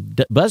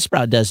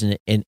Buzzsprout does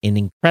an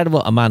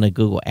incredible amount of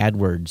Google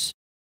AdWords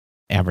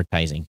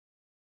advertising.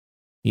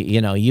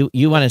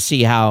 You want to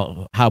see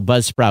how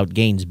Buzzsprout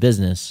gains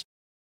business.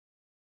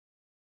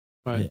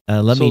 Right.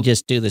 Let me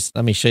just do this.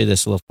 Let me show you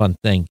this little fun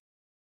thing.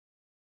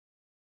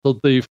 So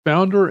the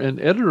founder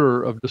and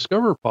editor of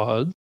Discover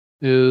Pod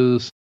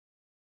his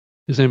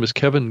name is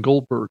Kevin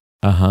Goldberg.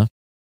 Uh-huh.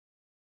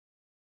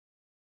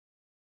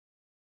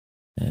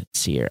 Let's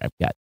see here.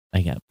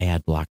 I got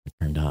ad blocker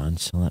turned on,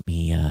 so let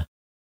me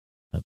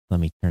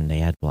turn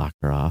the ad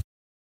blocker off.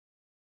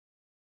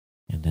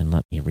 And then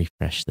let me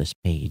refresh this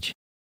page.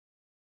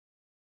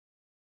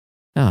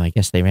 Oh, I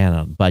guess they ran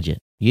out of budget.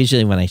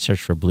 Usually when I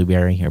search for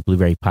Blueberry or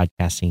Blueberry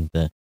Podcasting,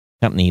 the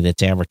company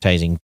that's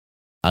advertising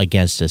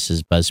against us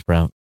is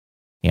Buzzsprout.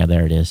 Yeah,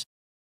 there it is.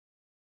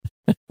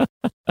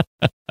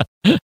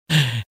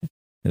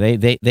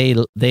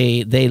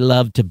 They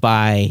love to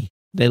buy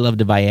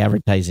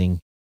advertising.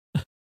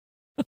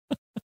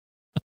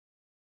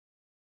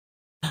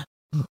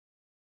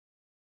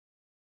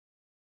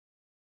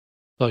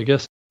 So I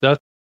guess that's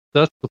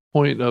the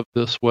point of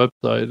this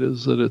website,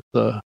 is that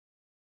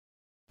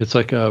it's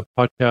like a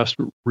podcast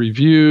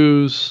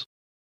reviews,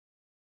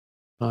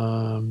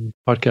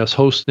 podcast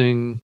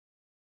hosting,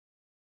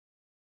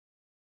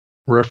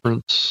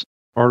 reference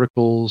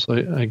articles.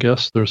 I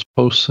guess there's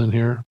posts in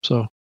here,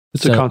 so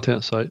it's a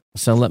content site.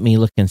 So let me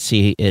look and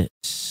see.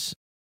 It's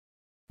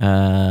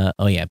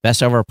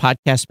best overall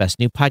podcast, best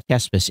new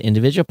podcast, best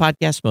individual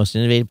podcast, most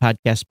innovative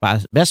podcast,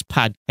 best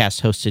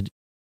podcast hosted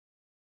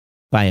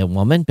by a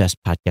woman, best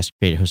podcast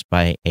creator hosted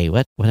by a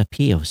what a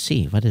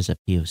POC. What is a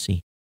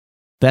POC?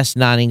 Best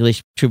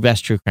non-English,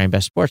 best true crime,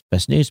 best sports,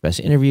 best news, best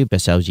interview,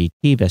 best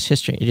LGBT, best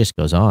history. It just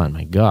goes on.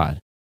 My God.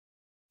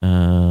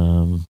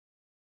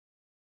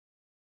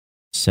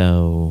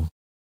 So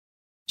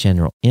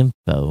general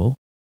info.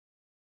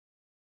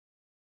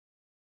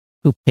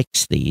 Who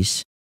picks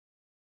these?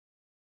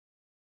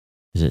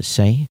 Does it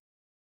say?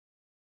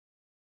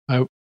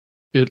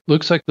 It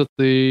looks like that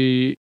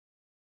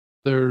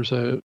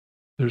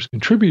there's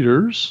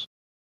contributors.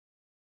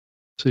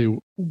 Let's see,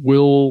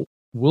 Will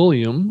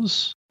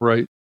Williams,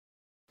 right?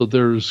 So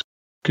there's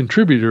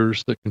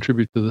contributors that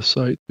contribute to the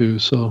site too.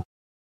 So,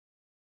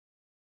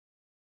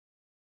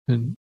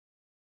 and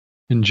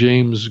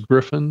James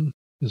Griffin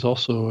is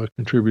also a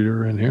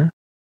contributor in here.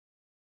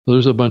 So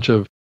there's a bunch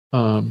of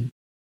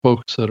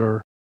folks that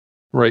are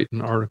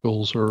writing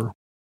articles or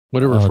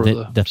whatever for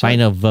the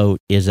final vote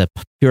is a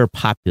pure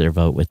popular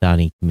vote without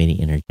any committee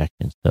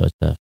interjection. So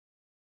it's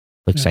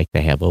looks like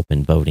they have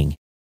open voting.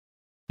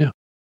 Yeah.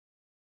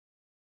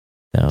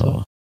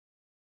 So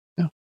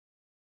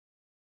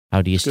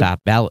how do you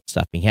stop ballot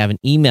stuffing? Have an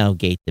email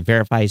gate that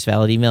verifies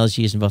valid emails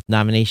used in both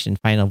nomination and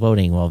final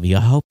voting. Well, I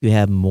hope you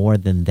have more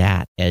than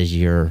that as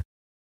your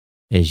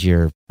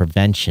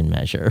prevention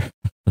measure.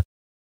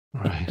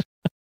 Right.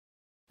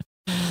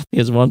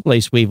 Because one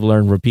place we've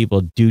learned where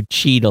people do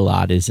cheat a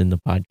lot is in the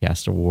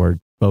podcast award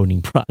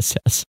voting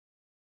process.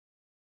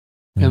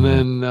 And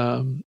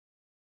then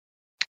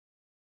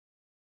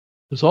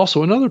there's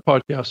also another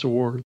podcast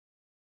award.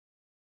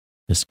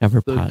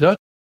 Discover the Pod.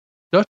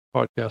 Dutch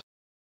podcast.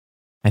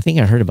 I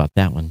think I heard about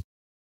that one.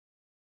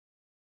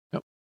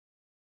 Yep.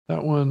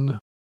 That one,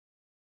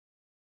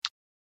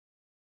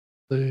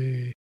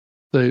 they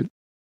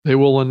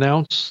will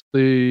announce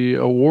the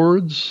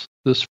awards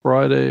this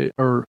Friday,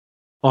 or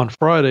on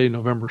Friday,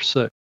 November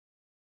 6th.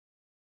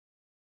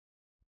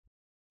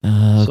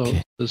 Okay.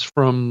 So it's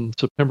from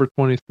September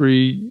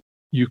 23.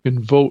 You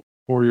can vote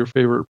for your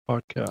favorite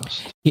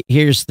podcast.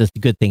 Here's the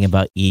good thing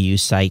about EU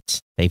sites.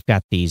 They've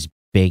got these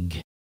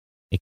big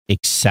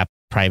accept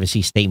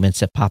privacy statements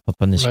that pop up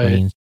on the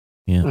screen.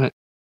 Yeah. Right.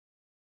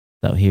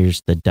 So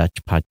here's the Dutch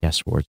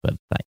Podcast Awards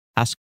website.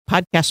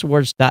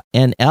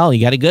 Podcastawards.nl.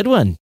 You got a good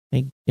one.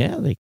 They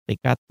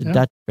got the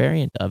Dutch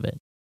variant of it.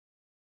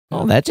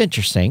 Oh, that's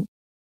interesting.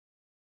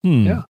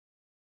 Yeah.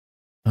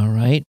 All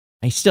right.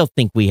 I still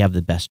think we have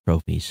the best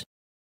trophies.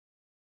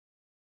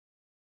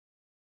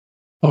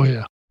 Oh,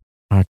 yeah.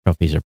 Our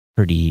trophies are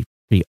pretty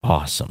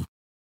awesome.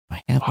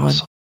 I have one.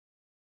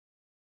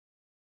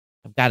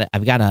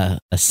 I've got a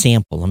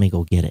sample. Let me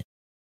go get it.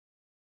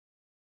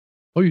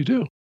 Oh, you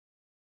do?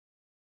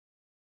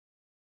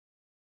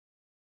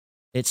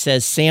 It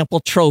says sample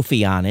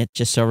trophy on it,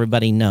 just so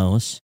everybody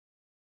knows.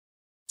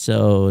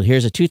 So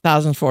here's a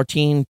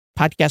 2014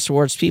 Podcast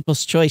Awards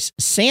People's Choice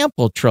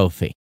sample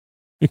trophy.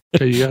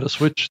 Okay, you got to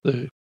switch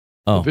the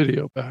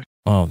video back.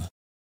 Oh,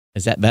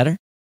 is that better?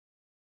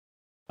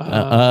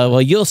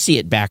 Well, you'll see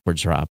it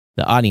backwards, Rob.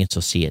 The audience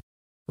will see it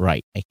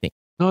right, I think.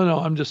 No,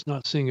 I'm just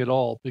not seeing it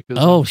all because.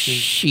 Oh,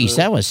 sheesh,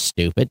 that was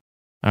stupid.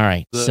 All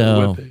right,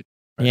 so webpage,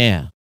 right?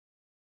 Yeah,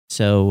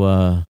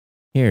 so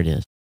here it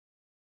is.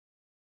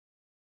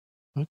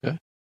 Okay.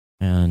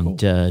 And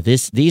cool.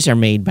 These are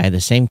made by the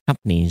same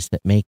companies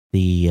that make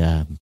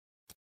the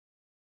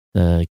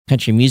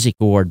Country Music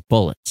Award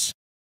bullets.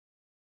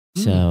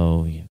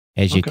 So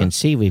as you can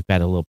see, we've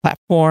got a little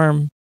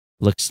platform.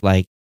 Looks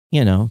like,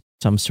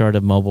 some sort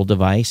of mobile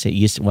device. It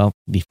used to,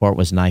 before it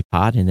was an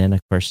iPod, and then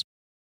of course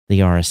the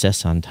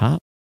RSS on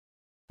top.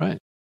 Right.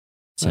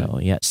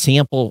 So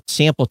sample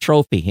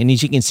trophy, and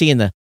as you can see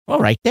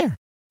right there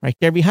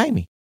behind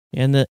me,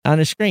 and on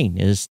the screen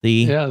is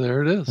the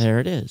there it is. There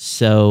it is.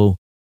 So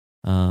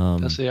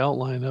that's the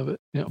outline of it.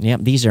 Yep. Yeah,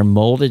 these are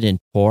molded and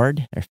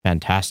poured. They're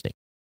fantastic,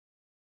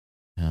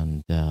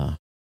 and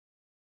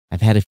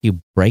I've had a few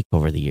break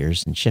over the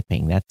years in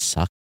shipping. That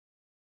sucked.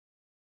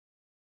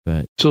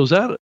 But so is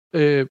that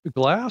a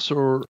glass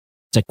or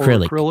it's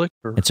acrylic?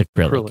 It's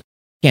acrylic.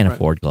 Can't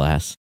afford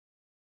glass.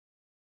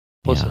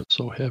 Plus, it's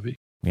so heavy.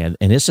 Yeah,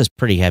 and this is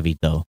pretty heavy,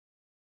 though.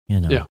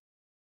 Yeah.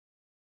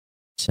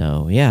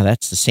 So,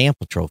 that's the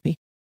sample trophy.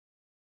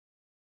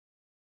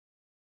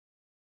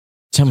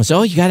 Someone said,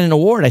 "Oh, you got an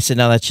award." I said,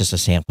 "No, that's just a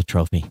sample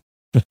trophy."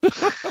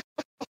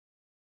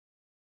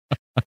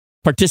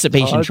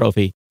 Participation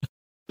trophy.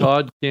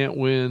 Todd can't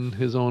win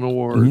his own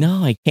award.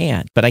 No, I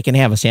can't, but I can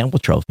have a sample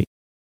trophy.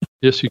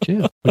 Yes, you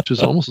can, which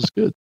is almost as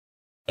good.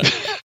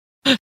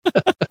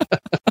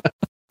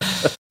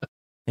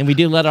 And we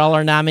do let all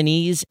our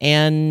nominees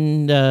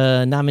and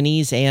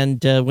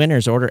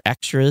winners order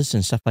extras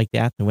and stuff like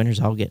that. The winners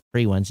all get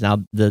free ones.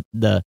 Now the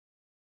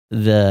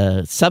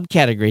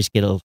subcategories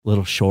get a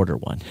little shorter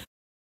one.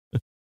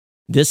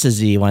 This is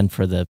the one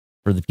for the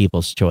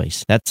People's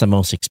Choice. That's the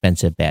most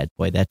expensive bad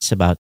boy. That's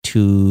about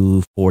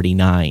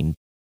 $249,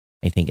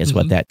 I think, is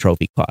what that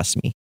trophy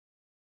cost me.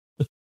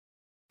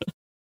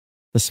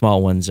 The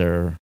small ones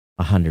are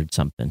 $100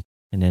 something,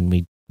 and then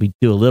we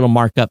do a little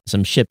markup,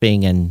 some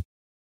shipping, and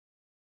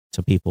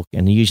so people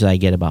can. Usually, I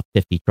get about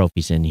 50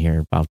 trophies in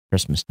here about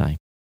Christmas time.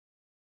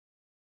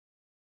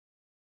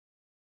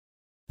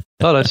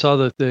 Thought I saw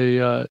that they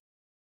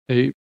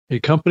a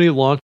company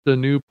launched a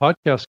new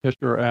podcast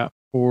catcher app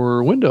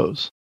for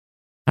Windows.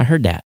 I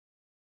heard that.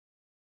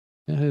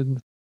 And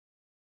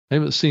I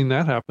haven't seen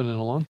that happen in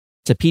a long time.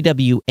 It's a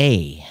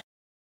PWA.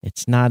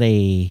 It's not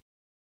a.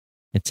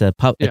 It's a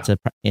pub. Yeah.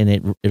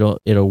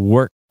 It'll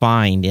work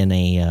fine in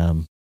a.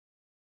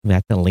 We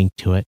have to link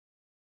to it.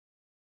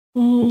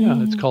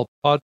 Yeah, it's called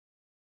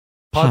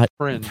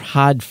Podfriend.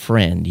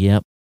 Podfriend.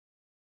 Yep.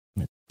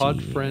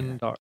 Podfriend.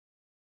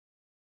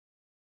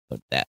 Put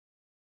that.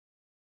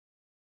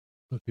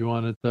 If you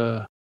wanted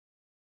if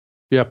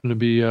you happen to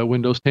be a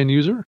Windows 10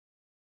 user.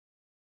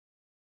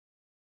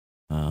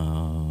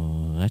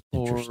 Oh, that's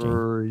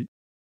interesting.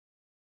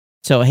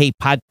 So, hey,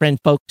 Podfriend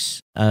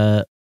folks,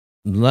 one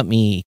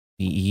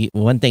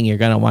thing you're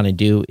going to want to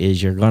do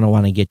is you're going to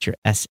want to get your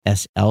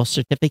SSL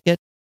certificate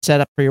set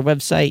up for your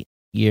website.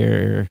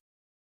 You're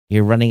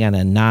running on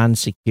a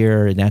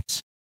non-secure, and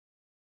it's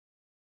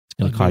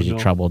going to cause you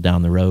trouble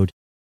down the road.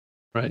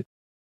 Right.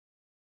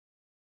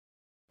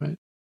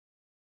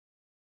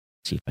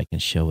 See if I can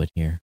show it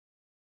here.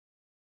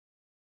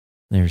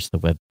 There's the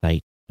website.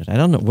 But I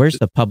don't know, where's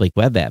the public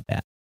web app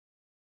at?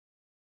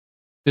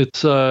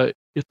 It's a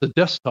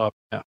desktop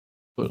app.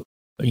 But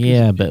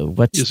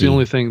what's the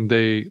only thing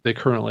they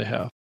currently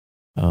have?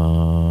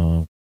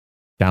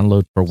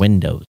 Download for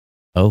Windows.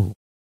 Oh.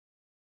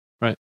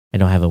 Right. I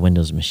don't have a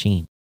Windows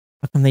machine.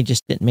 How come they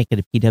just didn't make it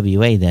a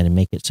PWA then and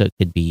make it so it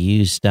could be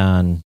used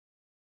on?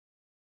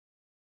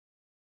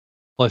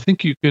 Well, I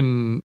think you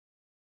can.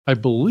 I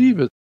believe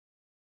it.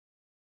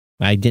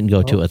 I didn't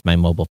go to it with my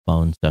mobile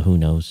phone, so who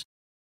knows?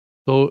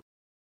 So,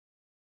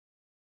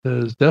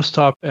 there's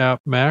desktop app,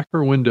 Mac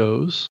or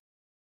Windows.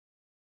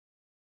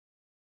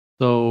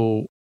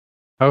 So,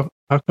 how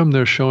come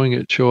they're showing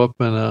it show up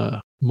in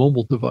a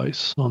mobile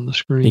device on the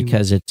screen?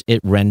 Because it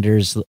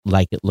renders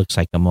like it looks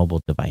like a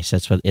mobile device.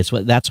 That's what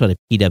a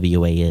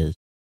PWA is.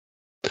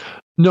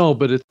 No,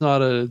 but it's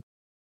not a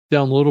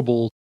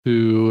downloadable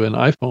to an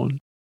iPhone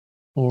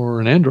or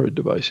an Android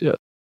device yet.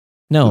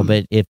 No,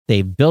 but if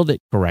they build it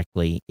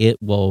correctly, it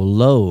will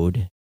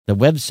load the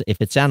website. If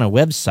it's on a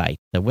website,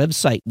 the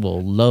website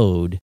will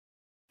load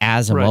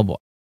as a Right. mobile.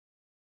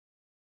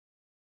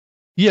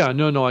 Yeah,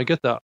 no, I get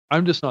that.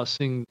 I'm just not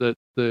seeing that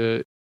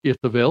it's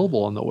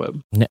available on the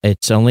web.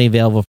 It's only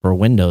available for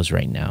Windows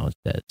right now.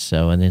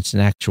 And it's an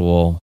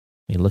actual.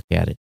 Let me look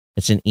at it.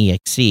 It's an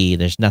exe.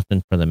 There's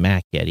nothing for the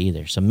Mac yet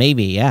either. So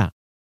maybe, yeah,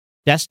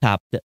 desktop.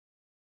 That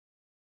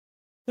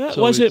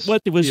So wasn't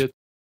what it was.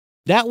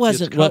 That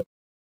wasn't what.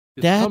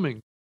 It's that-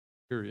 coming.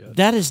 Period.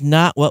 That is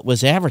not what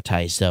was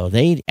advertised, though.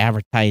 They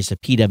advertised a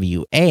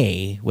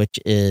PWA, which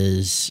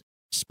is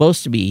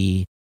supposed to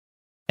be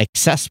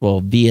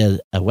accessible via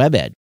a web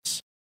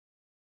address.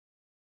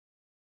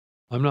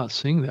 I'm not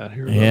seeing that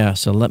here. Yeah,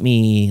 so let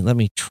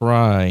me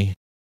try,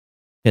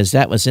 because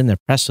that was in the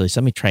press release.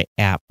 Let me try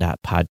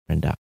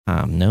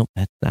app.podfriend.com. Nope,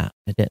 that's not.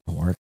 It didn't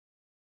work.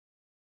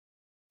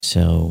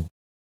 So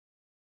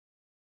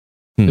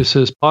It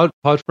says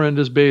Podfriend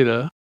is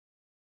beta.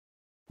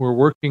 We're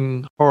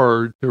working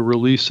hard to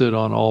release it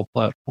on all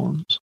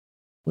platforms.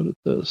 What it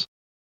says.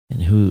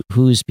 and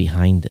who's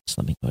behind this?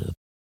 Let me go to the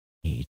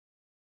page.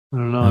 I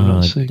don't know. I'm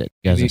not seeing. It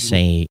doesn't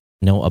say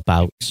no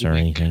abouts or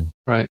anything.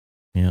 Right.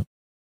 Yeah.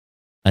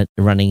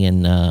 Running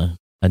in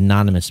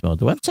anonymous mode.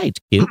 The website's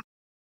cute.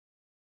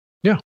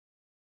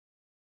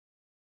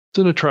 It's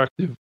an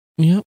attractive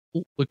Yep.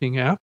 looking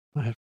app,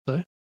 I have to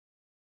say.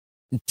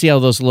 See all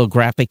those little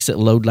graphics that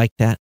load like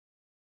that?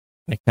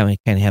 They kind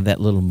of have that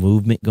little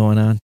movement going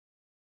on.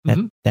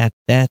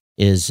 That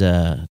is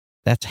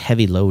that's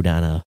heavy load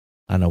on a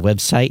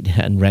website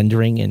and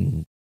rendering,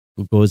 and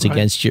goes Right.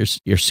 against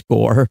your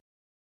score.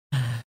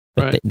 But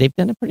Right. they've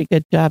done a pretty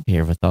good job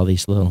here with all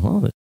these little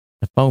the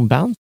phone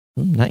bounce.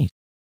 Nice.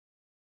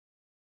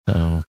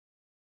 So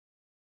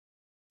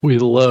We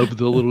love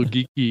the little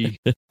geeky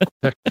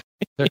tech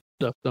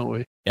stuff, don't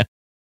we? Yeah.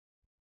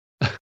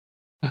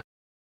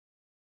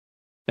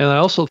 And I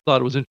also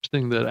thought it was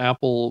interesting that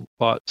Apple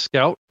bought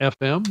Scout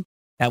FM.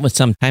 that was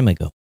some time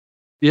ago.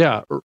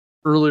 Yeah,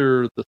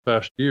 earlier this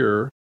past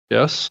year,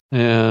 yes.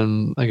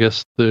 And I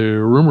guess the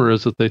rumor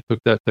is that they took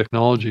that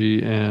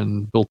technology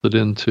and built it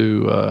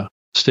into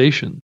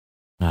Station,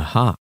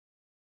 Aha.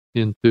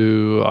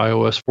 into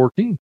iOS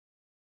 14.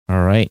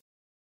 All right.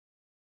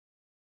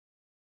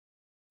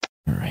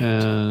 All right.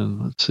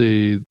 And let's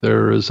see,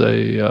 there is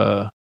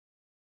a,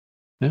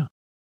 yeah,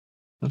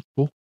 that's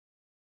cool.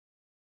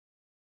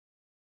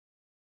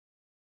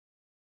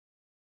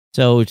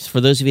 So for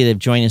those of you that have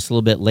joined us a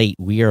little bit late,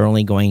 we are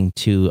only going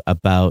to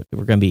we're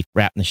going to be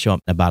wrapping the show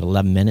up in about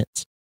 11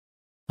 minutes.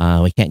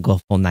 We can't go a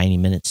full 90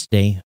 minutes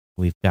today.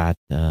 We've got,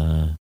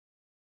 I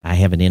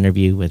have an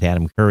interview with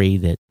Adam Curry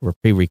that we're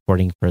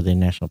pre-recording for the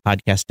National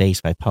Podcast Day.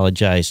 So I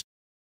apologize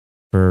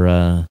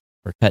for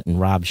cutting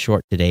Rob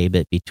short today,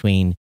 but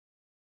between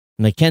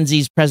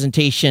Mackenzie's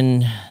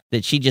presentation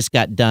that she just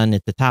got done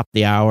at the top of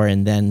the hour,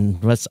 and then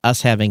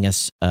us having a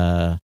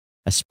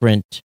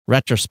sprint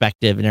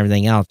retrospective and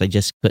everything else, I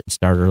just couldn't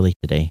start early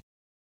today.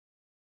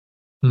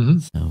 Mm-hmm.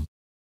 So,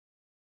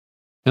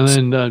 And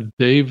then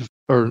Dave,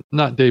 or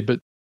not Dave, but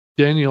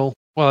Daniel,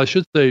 well, I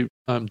should say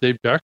Dave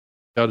Jack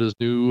got his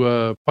new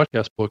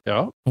podcast book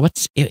out. what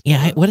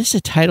is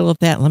the title of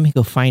that? Let me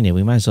go find it.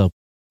 We might as well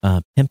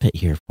pimp it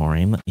here for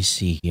him. Let me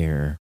see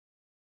here.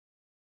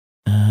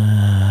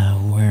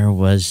 Where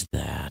was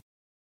that?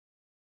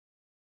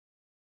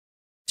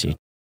 Let's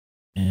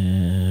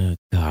see.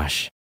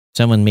 Gosh.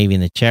 Someone maybe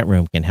in the chat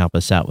room can help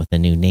us out with the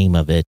new name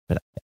of it, but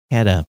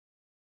there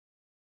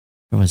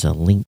was a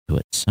link to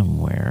it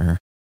somewhere.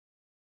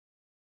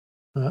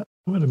 I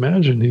would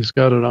imagine he's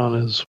got it on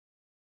his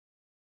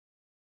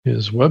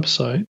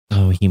website.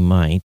 Oh, he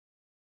might.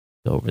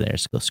 Go over there.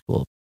 Let's go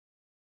school.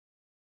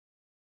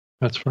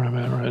 That's where I'm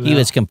at right now. He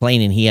was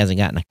complaining he hasn't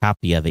gotten a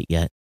copy of it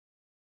yet.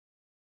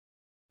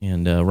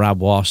 And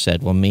Rob Walsh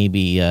said, well,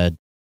 maybe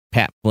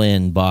Pat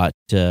Flynn bought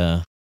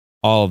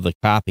all of the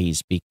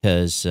copies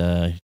because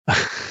it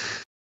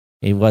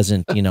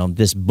wasn't,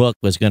 this book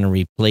was going to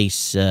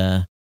replace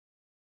the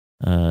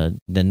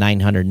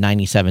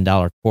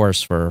 $997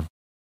 course for.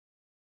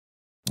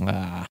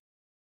 Right.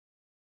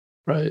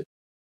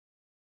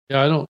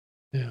 Yeah,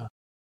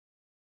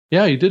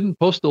 Yeah, he didn't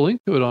post a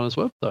link to it on his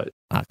website.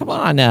 Come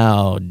on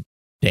now,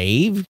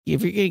 Dave.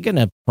 If you're going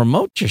to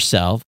promote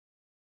yourself.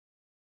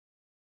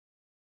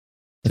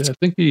 Yeah, I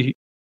think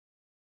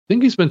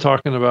he's been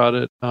talking about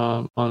it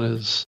on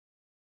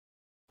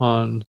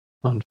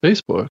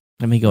Facebook.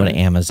 Let me go to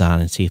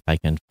Amazon and see if I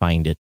can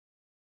find it.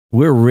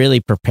 We're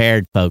really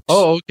prepared, folks.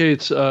 Oh, okay.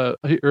 It's here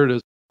it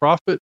is.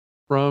 Profit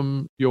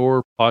from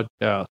your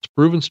podcast.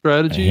 Proven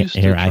strategies.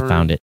 Here I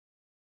found it.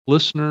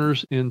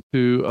 Listeners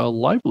into a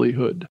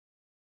livelihood.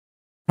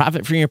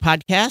 Profit from your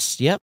podcast.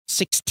 Yep.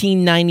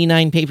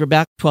 $16.99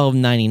 paperback,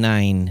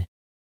 $12.99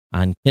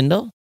 on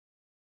Kindle.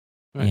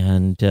 Right.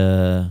 And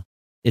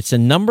it's a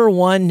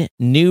 #1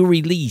 new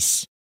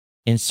release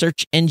in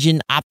search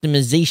engine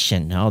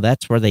optimization. Oh,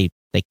 that's where they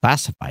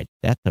classified.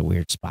 That's a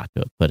weird spot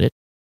to put it.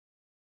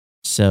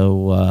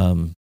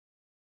 So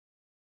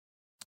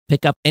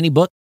pick up any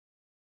book,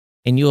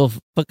 and you'll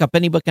pick up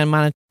any book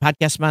on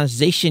podcast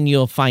monetization,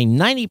 you'll find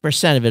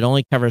 90% of it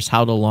only covers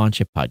how to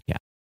launch a podcast.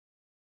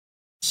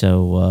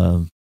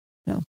 So,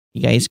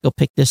 you guys go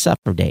pick this up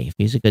for Dave.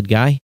 He's a good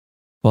guy.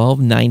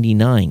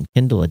 $12.99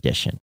 Kindle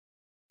edition.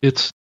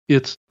 It's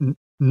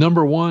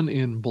number one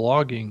in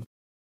blogging.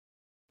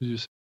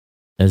 Is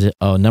it?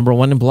 Oh, number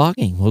one in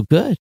blogging. Well,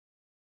 good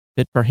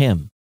for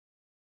him.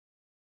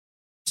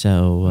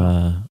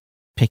 So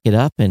pick it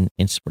up and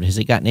support. Has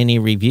it gotten any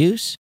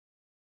reviews?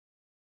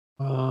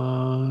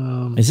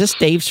 Is this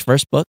Dave's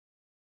first book?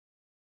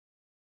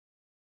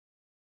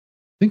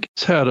 I think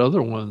it's had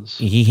other ones.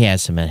 He had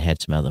some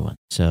other ones.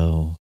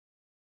 So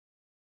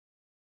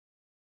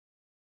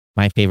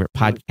my favorite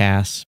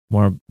podcasts,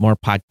 more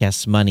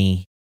podcasts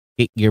money,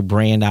 get your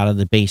brand out of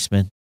the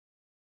basement.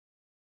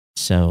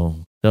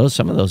 So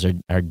some of those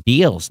are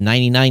deals,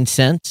 99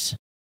 cents.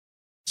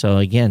 So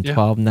again,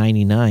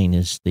 $12.99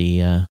 is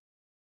the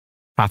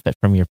profit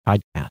from your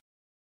podcast.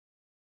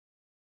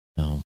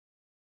 So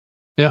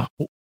yeah,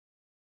 I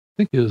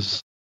think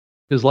his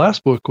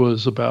last book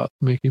was about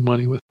making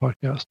money with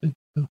podcasting.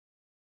 So.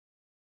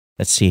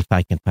 Let's see if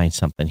I can find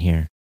something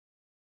here.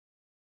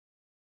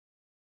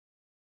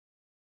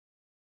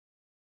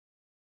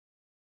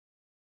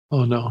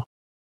 Oh no,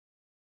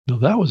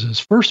 that was his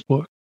first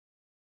book.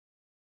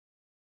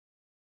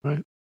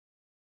 Right.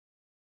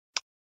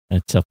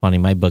 It's so funny.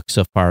 My book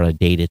so far to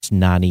date, it's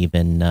not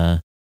even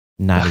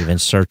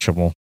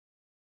searchable.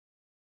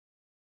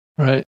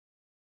 Right.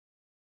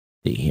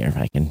 See here if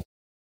I can.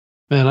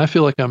 Man, I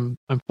feel like I'm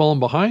falling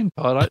behind,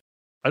 Todd.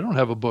 I don't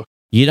have a book.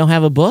 You don't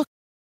have a book?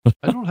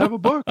 I don't have a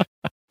book. What's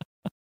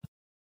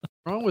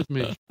wrong with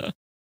me?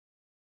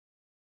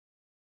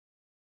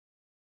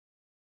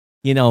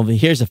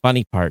 Here's the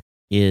funny part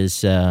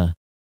is the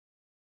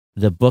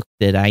book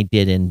that I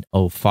did in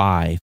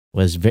 2005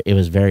 was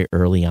very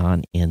early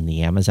on in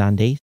the Amazon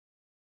days.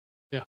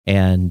 Yeah.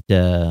 And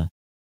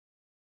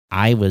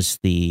I was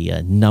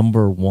the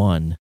number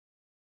one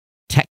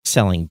tech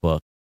selling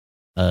book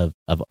of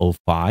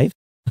 2005.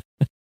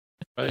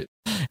 Right.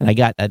 And I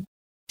got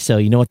so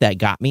you know what that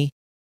got me?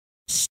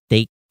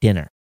 Steak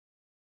dinner.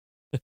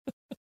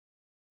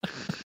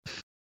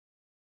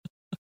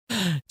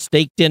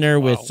 Steak dinner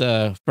with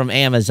from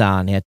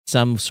Amazon at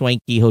some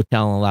swanky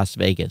hotel in Las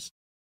Vegas.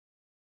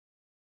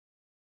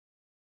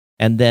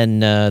 And then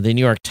the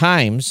New York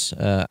Times,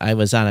 I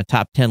was on a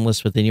top 10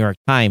 list with the New York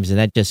Times, and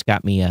that just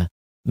got me a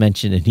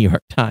mention in New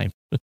York Times.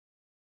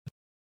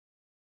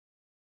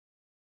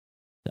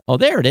 Oh,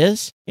 there it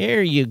is.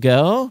 Here you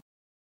go.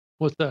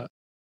 What's that?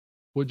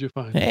 What'd you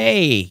find?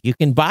 Hey, you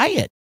can buy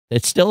it.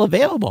 It's still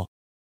available.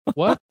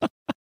 What?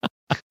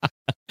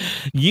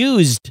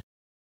 Used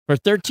for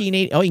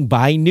 $13.80. Oh, you can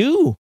buy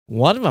new.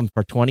 One of them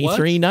for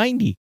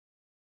 $23.90.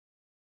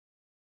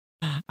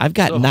 I've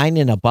got 9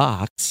 in a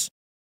box.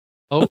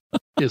 Oh,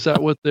 is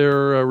that what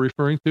they're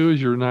referring to?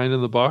 Is your 9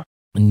 in the box?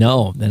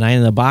 No, the 9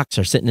 in the box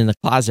are sitting in the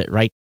closet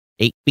right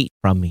 8 feet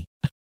from me.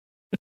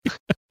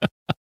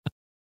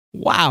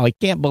 Wow, I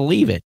can't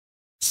believe it.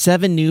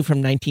 7 new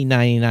from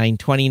 1999,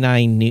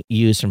 29 new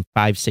used from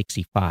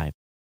 565.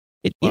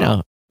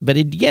 But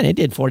it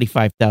did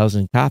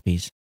 45,000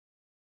 copies.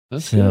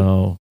 That's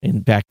so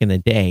back in the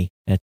day,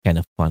 that's kind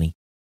of funny.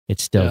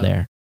 It's still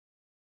there.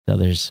 So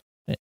there's,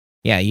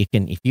 you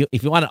can if you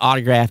want an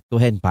autograph, go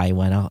ahead and buy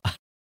one.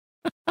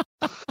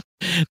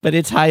 But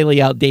it's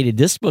highly outdated.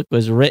 This book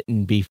was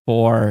written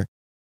before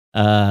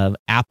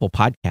Apple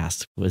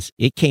Podcasts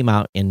it came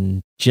out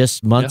in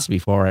just months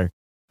before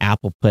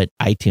Apple put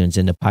iTunes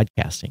into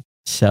podcasting.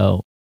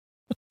 So,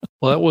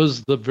 well, that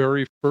was the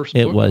very first.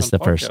 It was the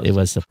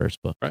first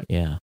book. Right.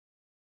 Yeah.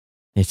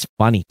 It's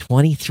funny.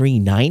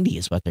 $23.90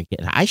 is what they're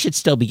getting. I should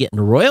still be getting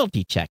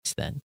royalty checks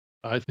then.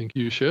 I think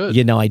you should.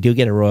 I do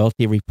get a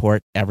royalty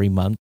report every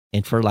month,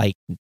 and for like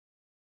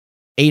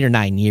 8 or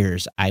 9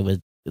 years, I was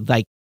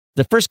like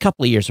the first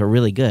couple of years were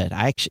really good.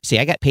 I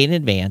got paid in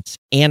advance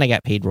and I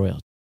got paid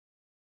royalty.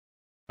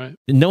 Right.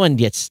 No one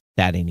gets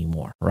that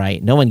anymore,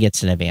 right? No one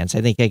gets an advance.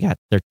 I think I got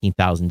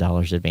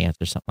 $13,000 advance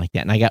or something like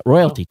that, and I got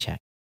royalty check.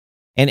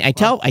 And I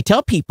tell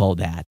people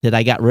that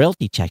I got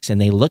royalty checks, and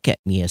they look at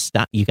me as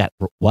you got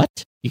what?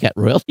 You got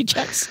royalty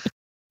checks?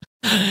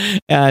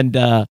 And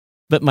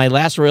but my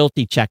last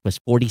royalty check was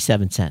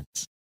 47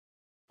 cents.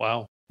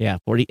 Wow. Yeah,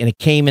 40, and it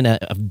came in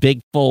a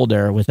big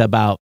folder with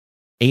about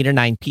 8 or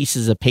 9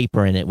 pieces of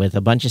paper in it with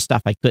a bunch of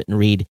stuff I couldn't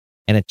read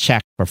and a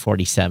check for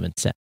 47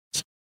 cents.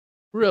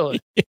 Really?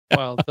 Yeah.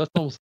 Wow, that's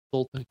almost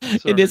insulting.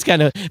 It is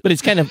but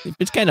it's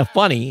kind of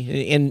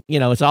funny, and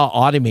it's all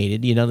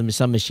automated.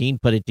 Some machine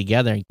put it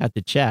together and cut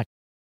the check.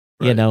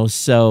 Right.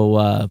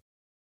 So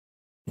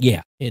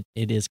it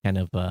is kind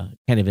of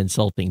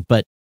insulting.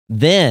 But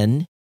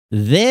then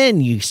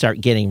you start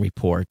getting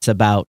reports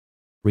about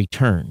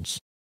returns.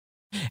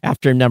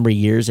 After a number of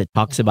years, it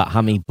talks about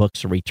how many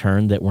books are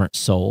returned that weren't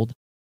sold,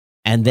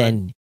 and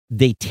then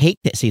they take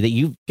that. See that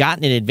you've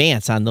gotten in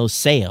advance on those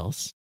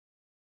sales.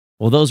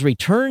 Well, those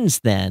returns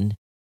then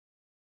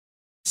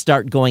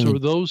start going So are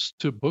those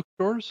to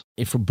bookstores?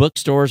 for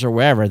bookstores or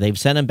wherever. They've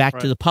sent them back to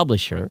Right. the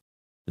publisher.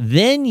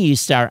 Then you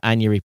start on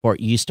your report.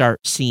 You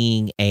start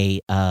seeing a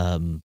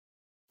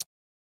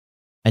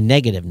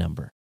negative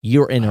number.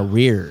 You're in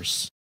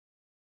arrears.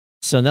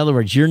 So in other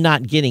words, you're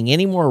not getting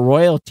any more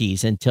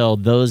royalties until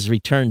those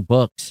returned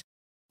books,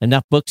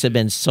 enough books have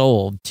been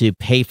sold to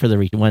pay for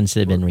the ones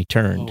that have been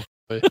returned.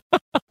 Oh,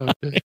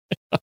 okay.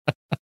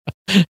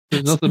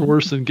 There's nothing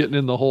worse than getting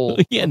in the hole.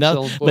 Yeah, on no,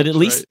 selling but at books,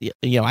 least right?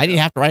 I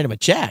didn't have to write them a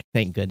check,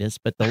 thank goodness.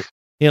 But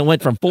it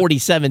went from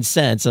 47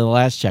 cents in the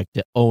last check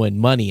to owing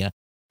money.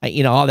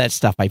 All that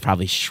stuff I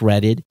probably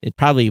shredded. It'd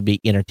probably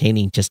be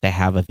entertaining just to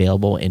have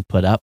available and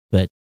put up,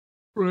 but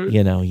Right.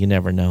 you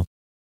never know.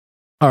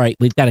 All right,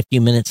 we've got a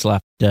few minutes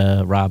left,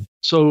 Rob.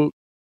 So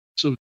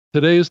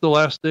today is the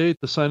last day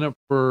to sign up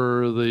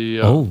for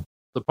the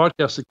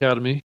Podcast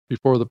Academy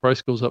before the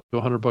price goes up to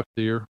 $100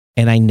 a year.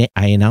 And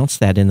I announced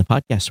that in the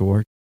podcast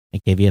award. I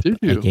gave you Did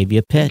you? I gave you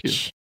a Thank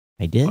pitch.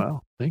 I did.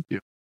 Wow, thank you.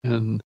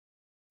 And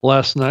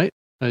last night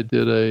I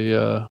did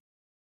a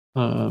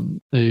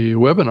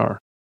webinar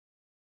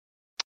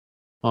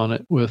on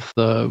it with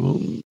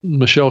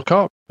Michelle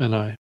Kopp, and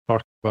I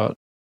talked about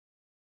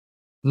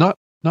not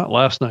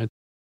last night.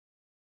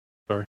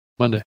 Sorry,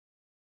 Monday.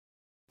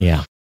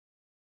 Yeah.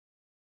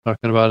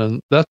 Talking about,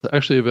 and that's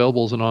actually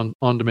available as an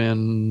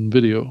on-demand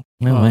video.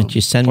 Well, why don't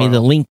you send me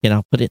the link and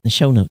I'll put it in the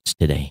show notes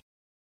today.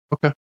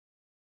 Okay.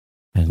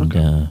 And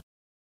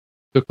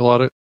Took a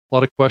lot of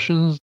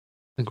questions.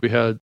 I think we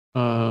had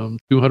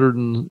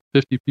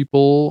 250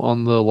 people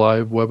on the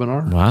live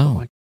webinar.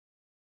 wow.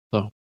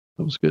 So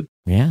that was good.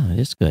 Yeah, it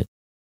is good.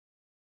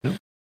 Yep.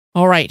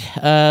 All right.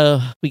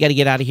 We got to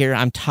get out of here.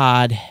 I'm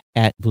Todd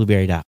at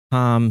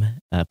blueberry.com.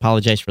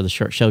 Apologize for the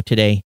short show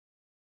today.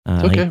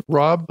 It's okay.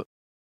 Rob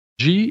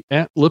G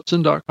at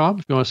Lipson.com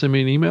if you want to send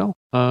me an email.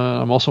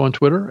 I'm also on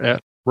Twitter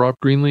at Rob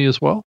Greenlee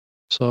as well.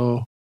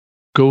 So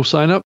go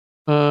sign up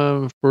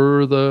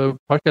for the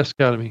Podcast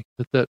Academy.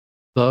 It's at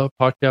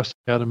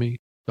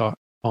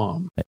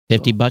thepodcastacademy.com.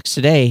 $50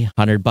 today,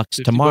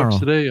 $100 tomorrow. $50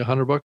 today,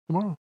 $100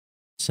 tomorrow.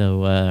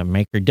 So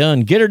make her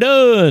done, get her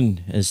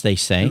done, as they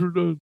say. Get her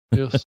done.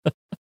 Yes.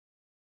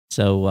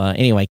 So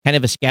anyway, kind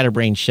of a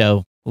scatterbrained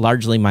show,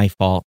 largely my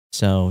fault.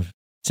 So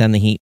send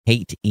the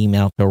hate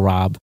email to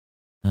Rob.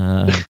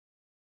 Thank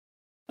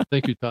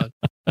you, Todd.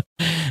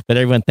 But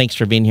everyone, thanks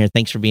for being here.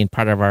 Thanks for being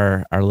part of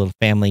our little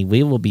family.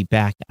 We will be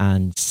back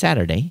on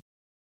Saturday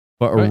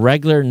for a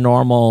regular,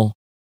 normal,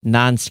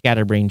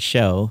 non-scatterbrained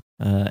show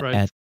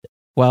at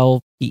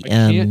 12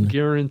 p.m. I can't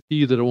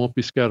guarantee that it won't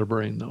be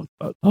scatterbrained, though,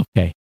 Todd.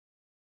 Okay.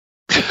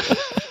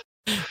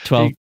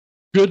 12. Hey,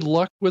 good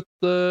luck with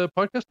the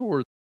podcast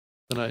awards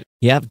tonight.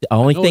 Yeah, the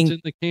only thing it's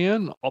in the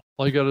can. All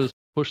you got to is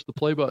push the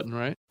play button,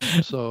 right?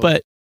 So,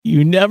 but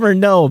you never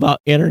know about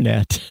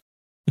internet.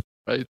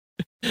 Right.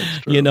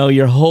 That's true.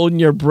 You're holding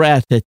your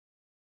breath.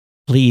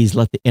 Please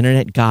let the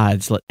internet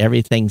gods let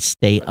everything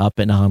stay up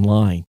and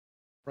online.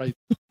 Right.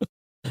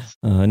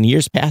 In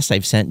years past,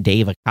 I've sent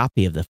Dave a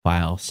copy of the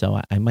file,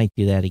 so I might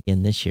do that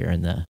again this year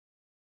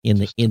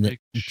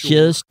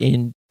just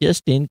in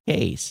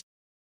case.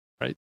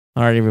 Right.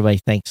 All right, everybody.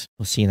 Thanks.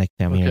 We'll see you next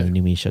time here on the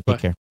New Me Show. Take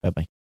care. Bye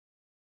bye.